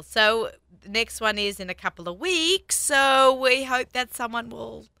 that's cool. So the next one is in a couple of weeks. So we hope that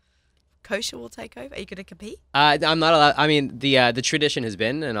kosher will take over. Are you going to compete? I'm not allowed. I mean, the tradition has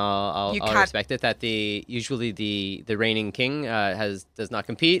been, and I'll respect it, that usually the reigning king does not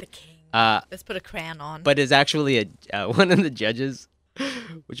compete. The king. Let's put a crown on. But is actually one of the judges,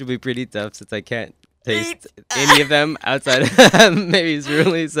 which will be pretty tough since I can't taste any of them outside of maybe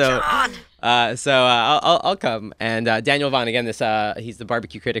Zeruli. So I'll come. And Daniel Vaughn, again, this he's the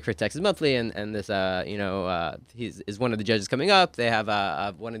barbecue critic for Texas Monthly, and this he's is one of the judges coming up. They have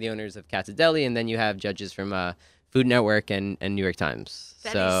one of the owners of Katz's Deli, and then you have judges from Food Network and New York Times.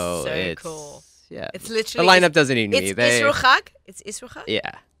 That so is so it's, cool. Yeah, It's literally the lineup doesn't need me. It's Isru Chag. It's Isru Chag.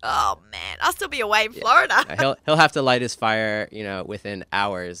 Yeah. Oh man, I'll still be away in Florida. He'll have to light his fire, within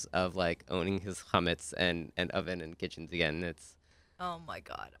hours of like owning his chametz and oven and kitchens again. It's Oh my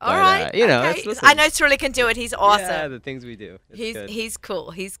God! But, All right, it's- okay. listen. I know Tzruli can do it. He's awesome. Yeah, the things we do. It's He's good. he's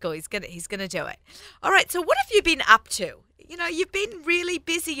cool. He's cool. He's gonna do it. All right. So what have you been up to? You've been really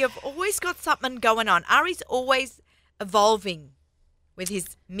busy. You've always got something going on. Ari's always evolving with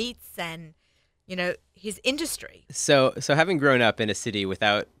his meats and his industry. So having grown up in a city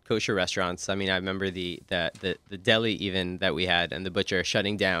without kosher restaurants, I mean, I remember the deli even that we had and the butcher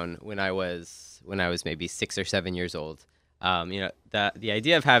shutting down when I was maybe 6 or 7 years old. The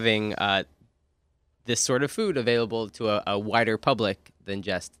idea of having this sort of food available to a wider public than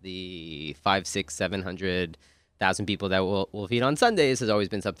just the 5, 6, 700,000 people that will feed on Sundays has always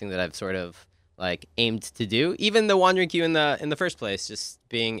been something that I've sort of like aimed to do. Even the Wandering Queue in the first place, just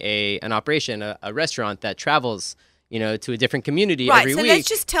being an operation, a restaurant that travels, to a different community every Right. So week. let's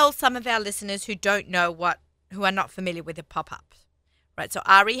just tell some of our listeners who don't know who are not familiar with the pop-up. Right. So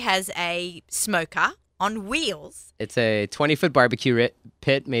Ari has a smoker on wheels. It's a 20-foot barbecue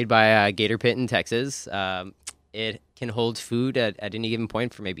pit made by Gator Pit in Texas. It can hold food at any given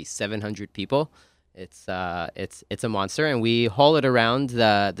point for maybe 700 people. It's a monster, and we haul it around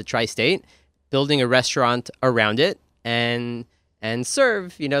the tri-state, building a restaurant around it and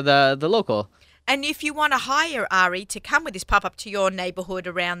serve the local. And if you want to hire Ari to come with this pop-up to your neighborhood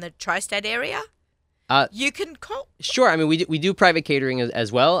around the tri-state area, you can call. Sure. I mean, we do private catering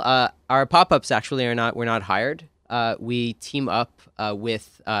as well. Our pop-ups actually we're not hired. We team up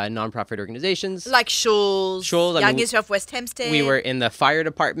with nonprofit organizations Like Shul's, Shul, Young Israel of West Hempstead. We were in the fire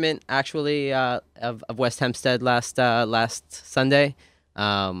department actually of West Hempstead last Sunday.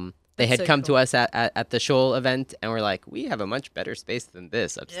 They had so come to cool. us at the Shoal event, and we're like, we have a much better space than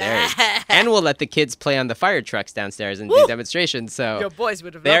this upstairs, and we'll let the kids play on the fire trucks downstairs and do demonstrations. So Your boys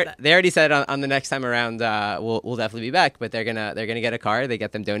would have loved that. they already said on the next time around, we'll definitely be back. But they're gonna get a car. They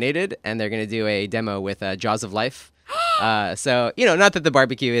get them donated, and they're gonna do a demo with Jaws of Life. So not that the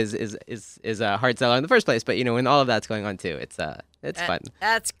barbecue is a hard seller in the first place, but when all of that's going on too, it's fun.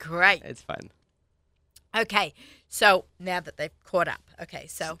 That's great. It's fun. Okay, so now that they've caught up. Okay,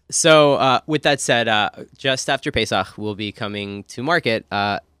 so with that said, just after Pesach, we'll be coming to market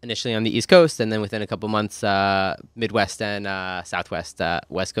initially on the East Coast, and then within a couple months, Midwest and Southwest,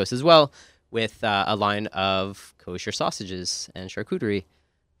 West Coast as well, with a line of kosher sausages and charcuterie.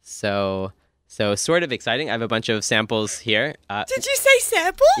 So sort of exciting. I have a bunch of samples here. did you say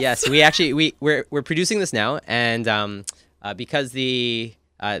samples? Yes, we're producing this now, and because the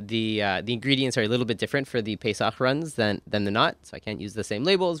ingredients are a little bit different for the Pesach runs than the not, so I can't use the same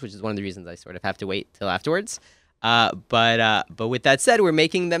labels, which is one of the reasons I sort of have to wait till afterwards. But with that said, we're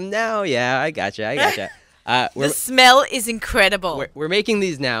making them now. Yeah, I gotcha. The smell is incredible. We're making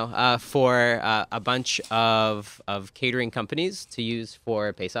these now for a bunch of catering companies to use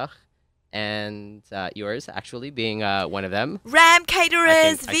for Pesach, and yours actually being one of them. Ram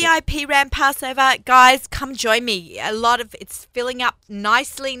caterers, VIP Ram Passover. Guys, come join me. It's filling up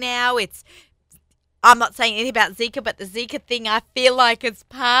nicely now. I'm not saying anything about Zika, but the Zika thing, I feel like it's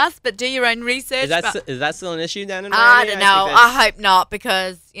passed, but do your own research. Is that still an issue down in I Miami? don't know. I hope not,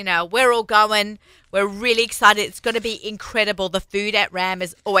 because, we're all going. We're really excited. It's going to be incredible. The food at Ram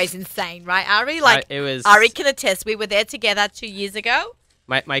is always insane, right, Ari? Ari can attest. We were there together 2 years ago.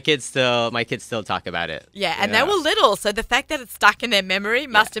 My kids still talk about it. Yeah, and they were little, so the fact that it's stuck in their memory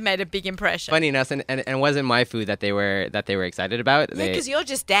must have made a big impression. Funny enough, and it wasn't my food that they were excited about. Yeah, because you're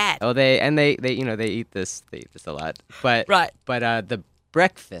just dad. Oh, they eat this a lot. But Right. But the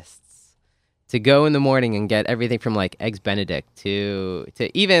breakfasts to go in the morning and get everything from like eggs Benedict to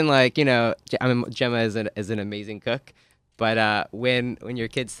even like Gemma is an amazing cook. But when your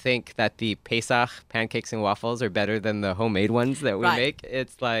kids think that the Pesach pancakes and waffles are better than the homemade ones that we make,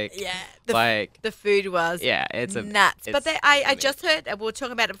 it's like the food was it's nuts. But I just heard, we were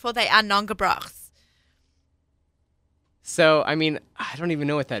talking about it before, they are non-gebrachs. So I mean, I don't even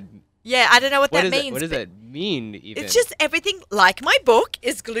know what that. Yeah, I don't know what that means. What does that mean? Even it's just everything. Like my book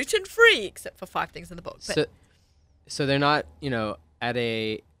is gluten-free, except for 5 things in the book. But so they're not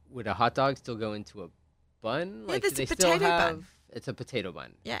would a hot dog still go into a bun? Yeah, like, there's do they a still potato have? bun. It's a potato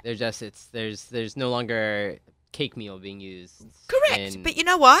bun. Yeah. They're just there's no longer cake meal being used. Correct. But you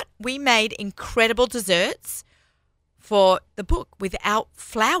know what? We made incredible desserts for the book without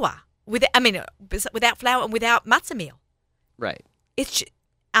flour. without flour and without matzah meal. Right. It's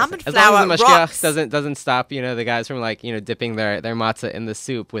almond As flour long as the mashgiach rocks. doesn't stop, the guys from dipping their matzah in the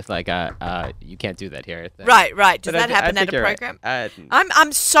soup with you can't do that here. Right. Does But that happen at a you're right. program? I'm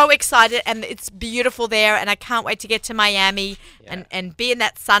I'm so excited, and it's beautiful there, and I can't wait to get to Miami and be in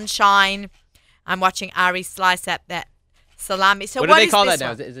that sunshine. I'm watching Ari slice up that salami. So what do they is call this that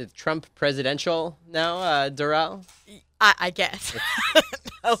now? one? Is it Trump presidential now, Doral? I guess.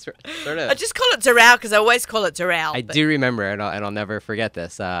 Sort of. I just call it Doral because I always call it Doral. I do remember, and I'll never forget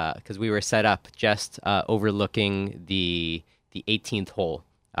this, because we were set up just overlooking the 18th hole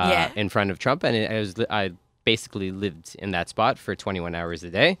in front of Trump, and I basically lived in that spot for 21 hours a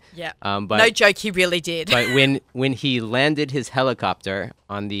day. Yeah. But no joke, he really did. But when he landed his helicopter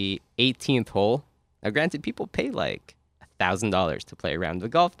on the 18th hole, now granted, people pay like $1,000 to play around the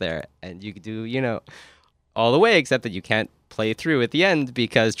golf there, and you could do all the way, except that you can't play through at the end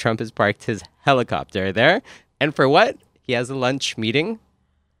because Trump has parked his helicopter there. And for what? He has a lunch meeting,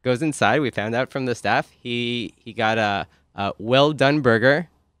 goes inside. We found out from the staff he got a well-done burger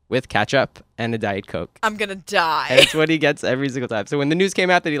with ketchup and a Diet Coke. I'm going to die. And it's what he gets every single time. So when the news came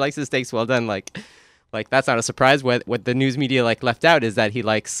out that he likes his steaks well done, like that's not a surprise. What the news media left out is that he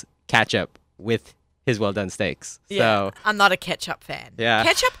likes ketchup with his well done steaks. Yeah, So I'm not a ketchup fan. Yeah.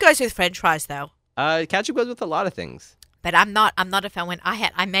 Ketchup goes with French fries though. ketchup goes with a lot of things. But I'm not a fan. When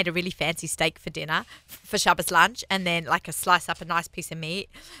I made a really fancy steak for dinner for Shabbos lunch, and then slice up a nice piece of meat,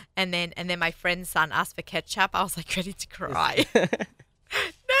 and then my friend's son asked for ketchup. I was ready to cry.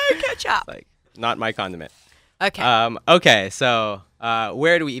 No ketchup. Not my condiment. Okay. Okay, so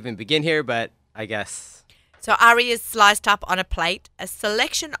where do we even begin here? But I guess. So Ari is sliced up on a plate, a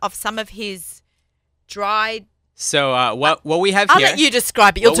selection of some of his dried. So what we have I'll here. let you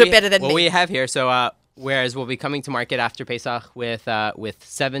describe it. You'll do it better than me. What we have here. So whereas we'll be coming to market after Pesach with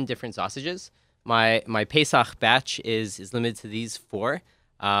 7 different sausages. My Pesach batch is limited to these 4.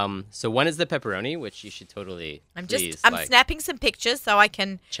 So one is the pepperoni, which you should totally I'm snapping some pictures so I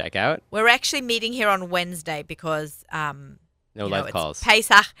can check out. We're actually meeting here on Wednesday because No live it's calls.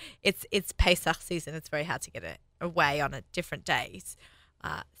 Pesach. It's Pesach season. It's very hard to get it away on different days.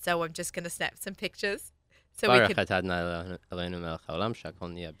 So I'm just going to snap some pictures. So we can.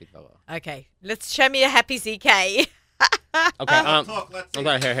 Okay, let's show me a happy ZK. Okay. Let's see.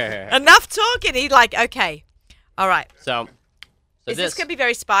 Okay, here. Enough talking. He's okay. All right. So Is this going to be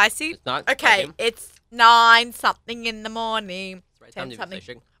very spicy? It's not Okay, spicy. it's 9 something in the morning. It's right time 10 to be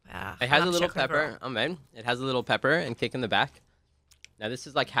something. It has a little pepper. Amen. It has a little pepper and kick in the back. Now this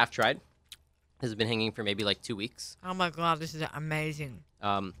is half dried. This has been hanging for maybe 2 weeks. Oh my God, this is amazing.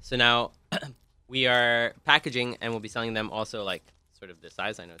 So now we are packaging and we'll be selling them also sort of this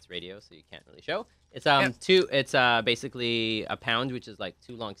size. I know it's radio, so you can't really show. It's It's basically a pound, which is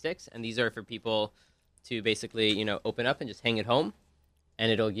 2 long sticks, and these are for people to basically open up and just hang it home,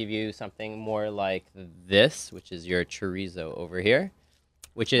 and it'll give you something more like this, which is your chorizo over here,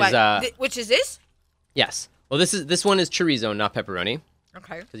 which is which is this? yes. Well, this one is chorizo, not pepperoni,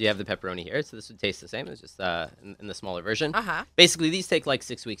 Okay. because you have the pepperoni here, so this would taste the same. It's just in the smaller version. Uh-huh. Basically, these take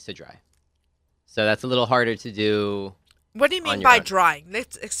 6 weeks to dry, so that's a little harder to do. What do you mean On your by own. drying?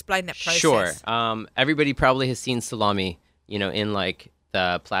 Let's explain that process. Sure. Everybody probably has seen salami, in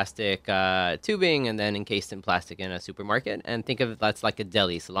the plastic tubing and then encased in plastic in a supermarket, and think of it that's like a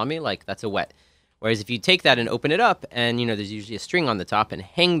deli salami, that's a wet. Whereas if you take that and open it up, and there's usually a string on the top, and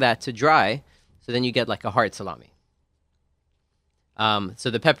hang that to dry, so then you get a hard salami. So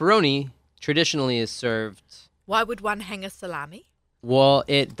the pepperoni traditionally is served. Why would one hang a salami? Well,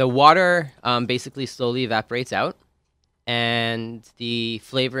 the water basically slowly evaporates out, and the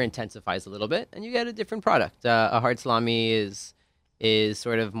flavor intensifies a little bit, and you get a different product. A hard salami is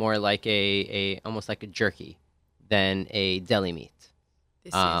sort of more like almost like a jerky than a deli meat.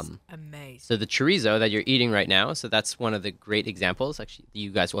 This is amazing. So the chorizo that you're eating right now, so that's one of the great examples actually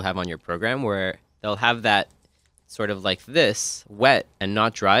you guys will have on your program, where they'll have that sort of like this, wet and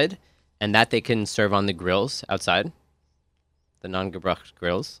not dried, and that they can serve on the grills outside, the non-gebracht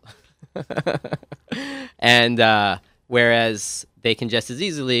grills. And whereas they can just as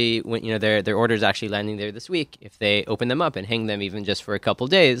easily, when their order's actually landing there this week, if they open them up and hang them even just for a couple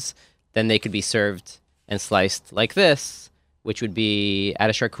days, then they could be served and sliced like this, which would be at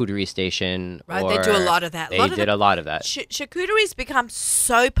a charcuterie station. Right, they do a lot of that. They did a lot of that. Charcuterie's become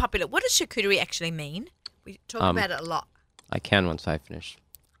so popular. What does charcuterie actually mean? We talk about it a lot. I can once I finish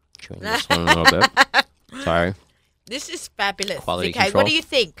chewing this one a little bit. Sorry. This is fabulous. Quality okay, control. what do you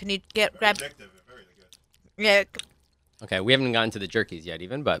think? Can you grab? Addictive, very good. Yeah. Okay, we haven't gotten to the jerkies yet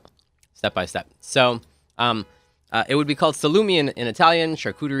even, but step by step. So It would be called salumi in Italian.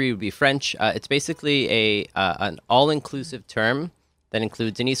 Charcuterie would be French. It's basically an all-inclusive term that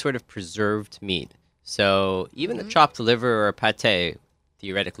includes any sort of preserved meat. So even a chopped liver or a pate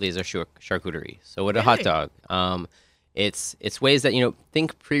theoretically is a charcuterie. So would a hot dog. It's ways that,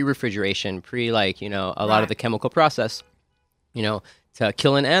 think pre-refrigeration, a lot of the chemical process. To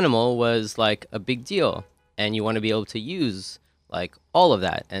kill an animal was like a big deal, and you want to be able to use like all of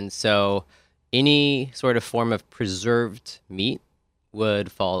that. And so any sort of form of preserved meat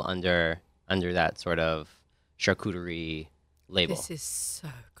would fall under that sort of charcuterie label. This is so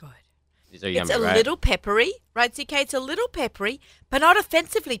good. These are yummy, It's a right? little peppery, right, ZK? It's a little peppery, but not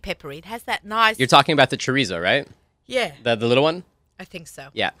offensively peppery. It has that nice... You're talking about the chorizo, right? Yeah, The little one? I think so.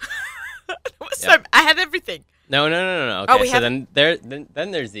 Yeah. I had everything. No. Okay, Oh, we so haven't-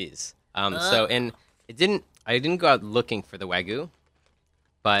 then there's these. I didn't go out looking for the Wagyu,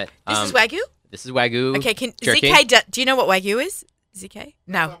 but This is Wagyu? This is Wagyu. Okay, jerky. ZK, do you know what Wagyu is, ZK?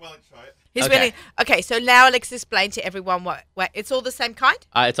 No. I'm willing to try it. He's Okay. willing. Okay, so now let's explain to everyone what it's all the same kind?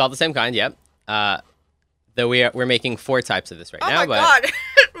 It's all the same kind. Yep. Though we're making 4 types of this right Oh now, my but God.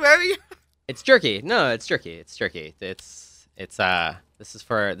 Where are you? it's jerky. No, it's jerky. It's jerky. It's this is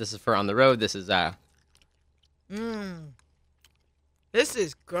for on the road. This is This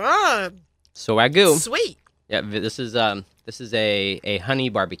is good. so Wagyu. Sweet. Yeah, this is a honey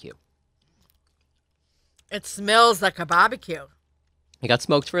barbecue. It smells like a barbecue. It got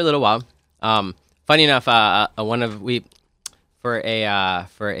smoked for a little while. Funny enough, for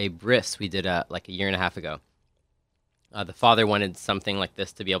a bris we did like a year and a half ago. The father wanted something like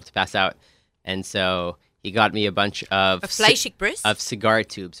this to be able to pass out, and so he got me a bunch of A fleishik bris? of cigar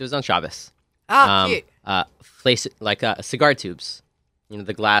tubes. It was on Shabbos. Cute. Cigar tubes.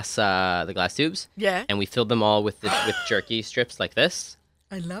 The glass tubes. Yeah. And we filled them all with jerky strips like this.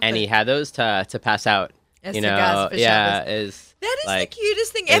 I love And it. he had those to pass out. As cigars for yeah, Shabbos. is That is like, the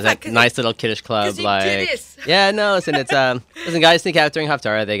cutest thing It was ever. like 'cause nice little kiddish club, 'cause he like did this. yeah, no, listen, it's listen, guys, sneak out during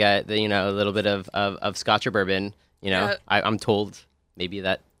Haftarah. They got a little bit of Scotch or bourbon. I'm told maybe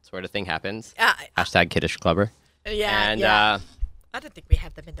that sort of thing happens. Hashtag kiddish clubber. Yeah. And yeah. I don't think we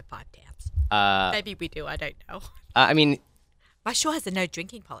have them in the pipe dance. Maybe we do. I don't know. I mean, My shore has a no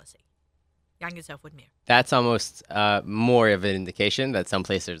drinking policy. Young yourself, wouldn't you? that's almost more of an indication that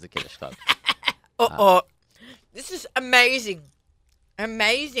someplace there's a kiddish club. This is amazing.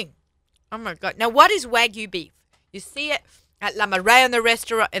 Amazing. Oh my God. Now, what is Wagyu beef? You see it at La Marais on the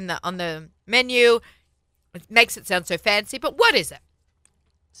restaurant on the menu. It makes it sound so fancy, but what is it?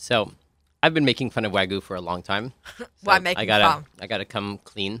 So, I've been making fun of Wagyu for a long time. So Why making fun? fun? I gotta come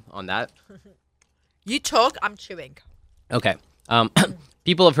clean on that. You talk, I'm chewing. Okay.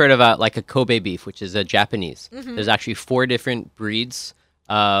 People have heard of like a Kobe beef, which is a Japanese. Mm-hmm. There's actually 4 different breeds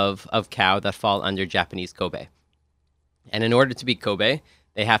of cow that fall under Japanese Kobe. And in order to be Kobe,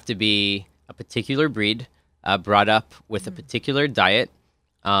 they have to be a particular breed, brought up with a particular diet,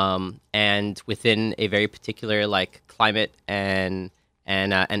 and within a very particular like climate and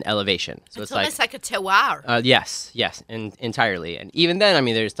elevation. So It's almost like a terroir. yes, entirely. And even then, I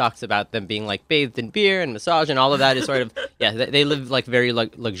mean, there's talks about them being like bathed in beer and massage and all of that is sort of, they live like very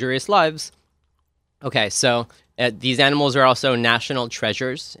luxurious lives. Okay, so these animals are also national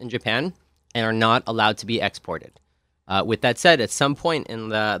treasures in Japan and are not allowed to be exported. With that said, at some point in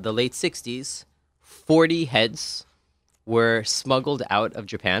the late 60s, 40 heads were smuggled out of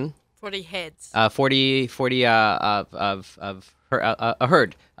Japan. 40 heads. 40 of a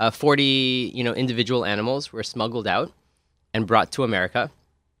herd. 40 individual animals were smuggled out and brought to America.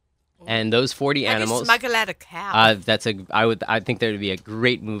 And those 40 How do you animals. smuggle out a cow? I think there would be a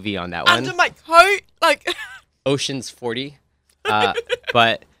great movie on that one. Under my coat? Like, Ocean's 40.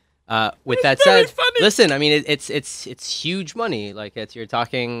 But with that very said, funny. listen, I mean it's huge money. Like you're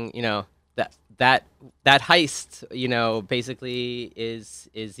talking, that heist, basically is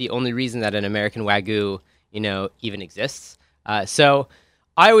the only reason that an American Wagyu, even exists. So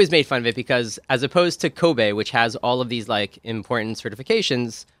I always made fun of it because as opposed to Kobe, which has all of these like important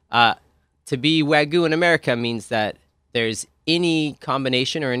certifications, to be Wagyu in America means that there's any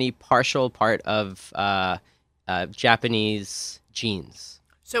combination or any partial part of Japanese genes.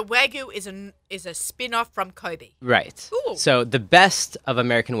 so Wagyu is a spin-off from Kobe. Right. Cool. So the best of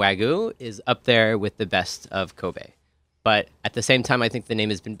American Wagyu is up there with the best of Kobe. But at the same time, I think the name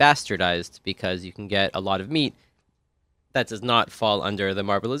has been bastardized because you can get a lot of meat that does not fall under the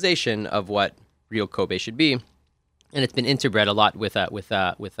marbleization of what real Kobe should be. And it's been interbred a lot with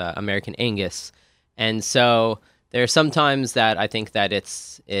American Angus. And so there are some times that I think that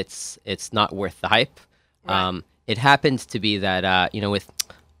it's not worth the hype. Right. It happens to be that,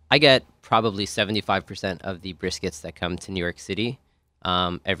 I get probably 75% of the briskets that come to New York City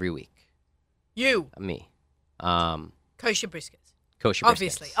every week. You. Me. Kosher briskets. Kosher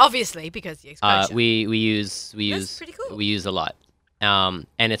briskets. Obviously, because it's kosher. We use pretty cool. we use a lot. And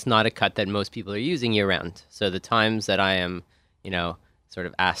it's not a cut that most people are using year round. So the times that I am, sort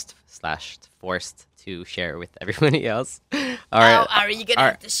of asked / forced to share with everybody else are you gonna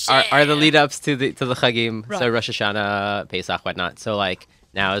have to share? Are the lead ups to the Chagim, Right. so Rosh Hashanah, Pesach, whatnot. So like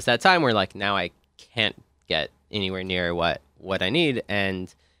now is that time where like now I can't get anywhere near what I need,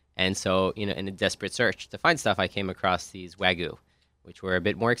 and so in a desperate search to find stuff, I came across these Wagyu, which were a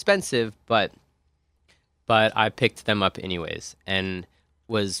bit more expensive, but I picked them up anyways and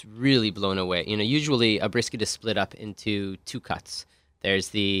was really blown away. Usually a brisket is split up into 2 cuts. There's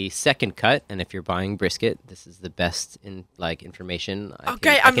the second cut, and if you're buying brisket, this is the best information. I'm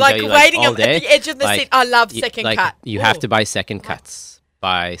can like tell you, waiting all at day. the edge of the seat. I love second cut. You have Ooh. to buy second cuts.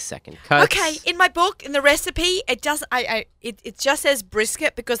 Buy second cuts. Okay, in my book, in the recipe, it does. It just says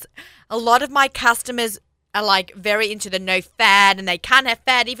brisket because a lot of my customers are like very into the no fat, and they can't have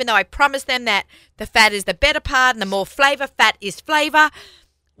fat, even though I promise them that the fat is the better part, and the more flavor, fat is flavor.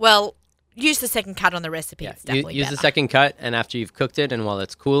 Well, use the second cut on the recipe. Yeah, It's definitely use better. the second cut, and after you've cooked it, and while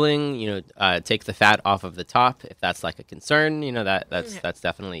it's cooling, take the fat off of the top if that's like a concern. That's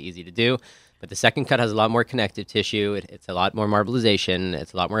definitely easy to do. But the second cut has a lot more connective tissue. It's a lot more marbleization.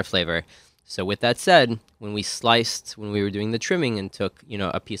 It's a lot more flavor. So with that said, when we were doing the trimming and took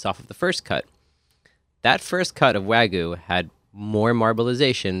a piece off of the first cut, that first cut of Wagyu had more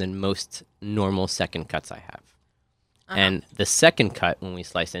marbleization than most normal second cuts I have. And the second cut, when we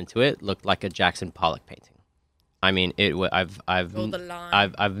sliced into it, looked like a Jackson Pollock painting. I mean, All the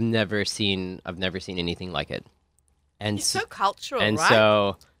line. I've never seen anything like it. And It's so cultural, and right?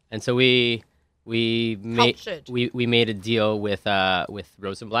 so we made Cultured. we made a deal with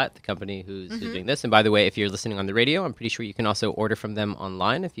Rosenblatt, the company who's doing this. And by the way, if you're listening on the radio, I'm pretty sure you can also order from them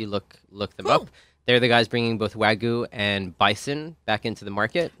online if you look them Cool. up. They're the guys bringing both Wagyu and bison back into the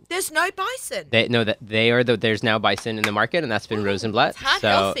market. There's no bison. There's now bison in the market, and that's been Rosenblatt. it's heart So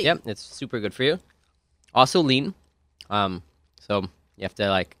healthy. yep, it's super good for you. Also lean, so you have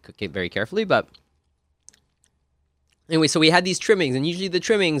to cook it very carefully. But anyway, so we had these trimmings, and usually the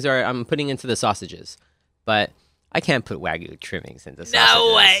trimmings I'm putting into the sausages, but I can't put Wagyu trimmings into sausages.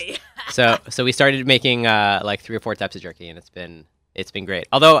 No way. So we started making 3 or 4 types of jerky, and it's been great.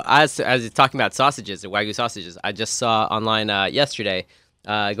 Although as you're talking about sausages, the Wagyu sausages, I just saw online yesterday,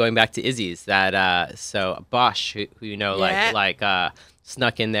 going back to Izzy's, that so Bosch, who Yeah.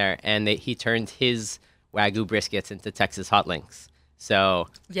 snuck in there, and he turned his Wagyu briskets into Texas hot links. So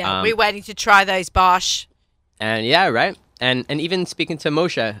Yeah, we're waiting to try those, Bosch. and yeah, right. And even speaking to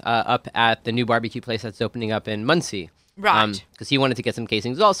Moshe up at the new barbecue place that's opening up in Muncie, Right. Because he wanted to get some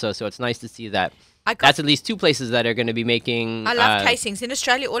casings also. So it's nice to see that. I got- That's at least 2 places that are going to be making. I love casings. In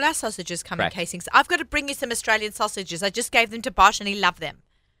Australia, all our sausages come Correct. in casings. I've got to bring you some Australian sausages. I just gave them to Bosch, and he loved them.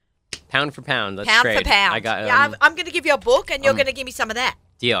 Pound for pound. Let's Pound trade. for pound. I got I'm going to give you a book, and you're going to give me some of that.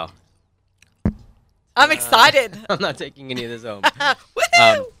 deal. I'm excited. I'm not taking any of this home.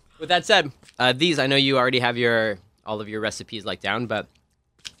 Woohoo! With that said, these I know you already have all of your recipes down, but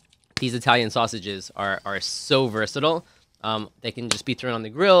these Italian sausages are so versatile. They can just be thrown on the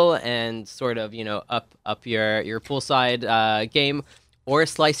grill and sort of up your poolside game, or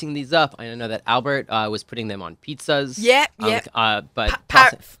slicing these up. I know that Albert was putting them on pizzas. Yep. But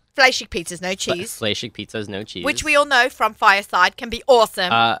Fleischig pizzas, no cheese. Fleischig pizzas, no cheese. Which we all know from Fireside can be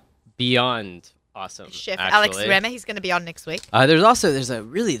awesome. beyond awesome. Chef actually. Alex Remmer, he's going to be on next week. There's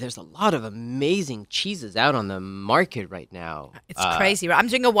a lot of amazing cheeses out on the market right now. It's crazy, right? I'm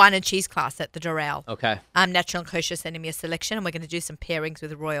doing a wine and cheese class at the Doral. Okay. Natural and Kosher sending me a selection, and we're going to do some pairings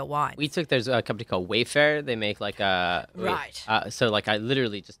with royal wine. There's a company called Wayfair. They make Right. So I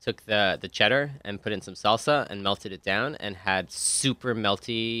literally just took the cheddar and put in some salsa and melted it down and had super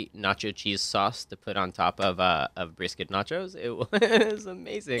melty nacho cheese sauce to put on top of brisket nachos. It was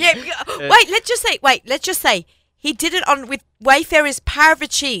amazing. Yeah. Let's just say he did it with Wayfair's Parva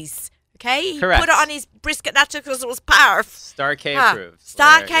cheese. Okay, he Correct. put it on his brisket nacho because it was Parv. Star K approved.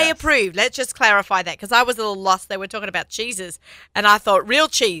 Star Or- K yes. approved. Let's just clarify that because I was a little lost. They were talking about cheeses, and I thought real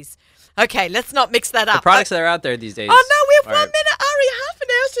cheese. Okay, let's not mix that up. The products that are out there these days. Oh no, we have are- 1 minute, Ari. Half an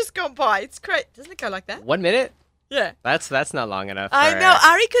hour's just gone by. It's great. Doesn't it go like that? 1 minute? Yeah. That's not long enough. I for- know.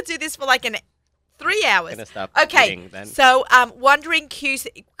 Ari could do this for like 3 hours. Gonna stop Okay. eating then. So, wondering cues.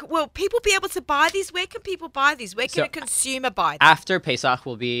 Will people be able to buy these? Where can people buy these? Where can So, a consumer buy them? After Pesach,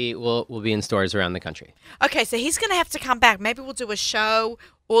 we'll be in stores around the country. Okay, so he's going to have to come back. Maybe we'll do a show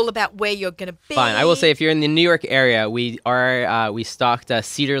all about where you're going to be. Fine. I will say, if you're in the New York area, we stocked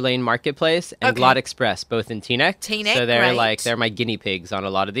Cedar Lane Marketplace and Okay. Glot Express, both in Teaneck. Teaneck, so they're great. they're my guinea pigs on a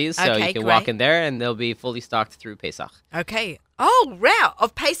lot of these. So Okay, you can walk great. in there, and they'll be fully stocked through Pesach, Okay. Oh, wow.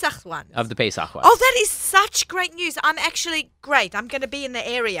 Of Pesach ones. of the Pesach ones. Oh, that is such great news. I'm actually great. I'm going to be in the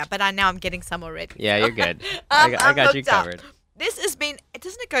area, but I know I'm getting some already. Yeah, you're good. I'm I got you hooked up. covered. This has been,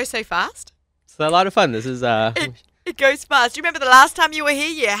 doesn't it go so fast? It's a lot of fun. This is It goes fast. Do you remember the last time you were here?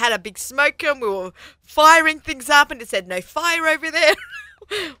 You had a big smoker and we were firing things up and it said no fire over there.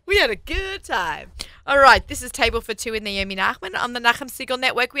 We had a good time. All right, this is Table for Two in the Naomi Nachman on the Nachum Siegel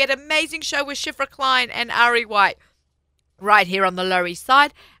Network. We had an amazing show with Shifra Klein and Ari White right here on the Lower East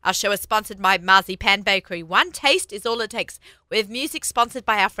Side. Our show is sponsored by Marzipan Bakery. One taste is all it takes. With music sponsored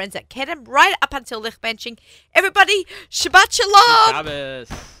by our friends at Kedem right up until Lichtbenching. Everybody, Shabbat Shalom. Shabbos.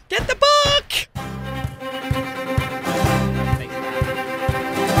 Get the book.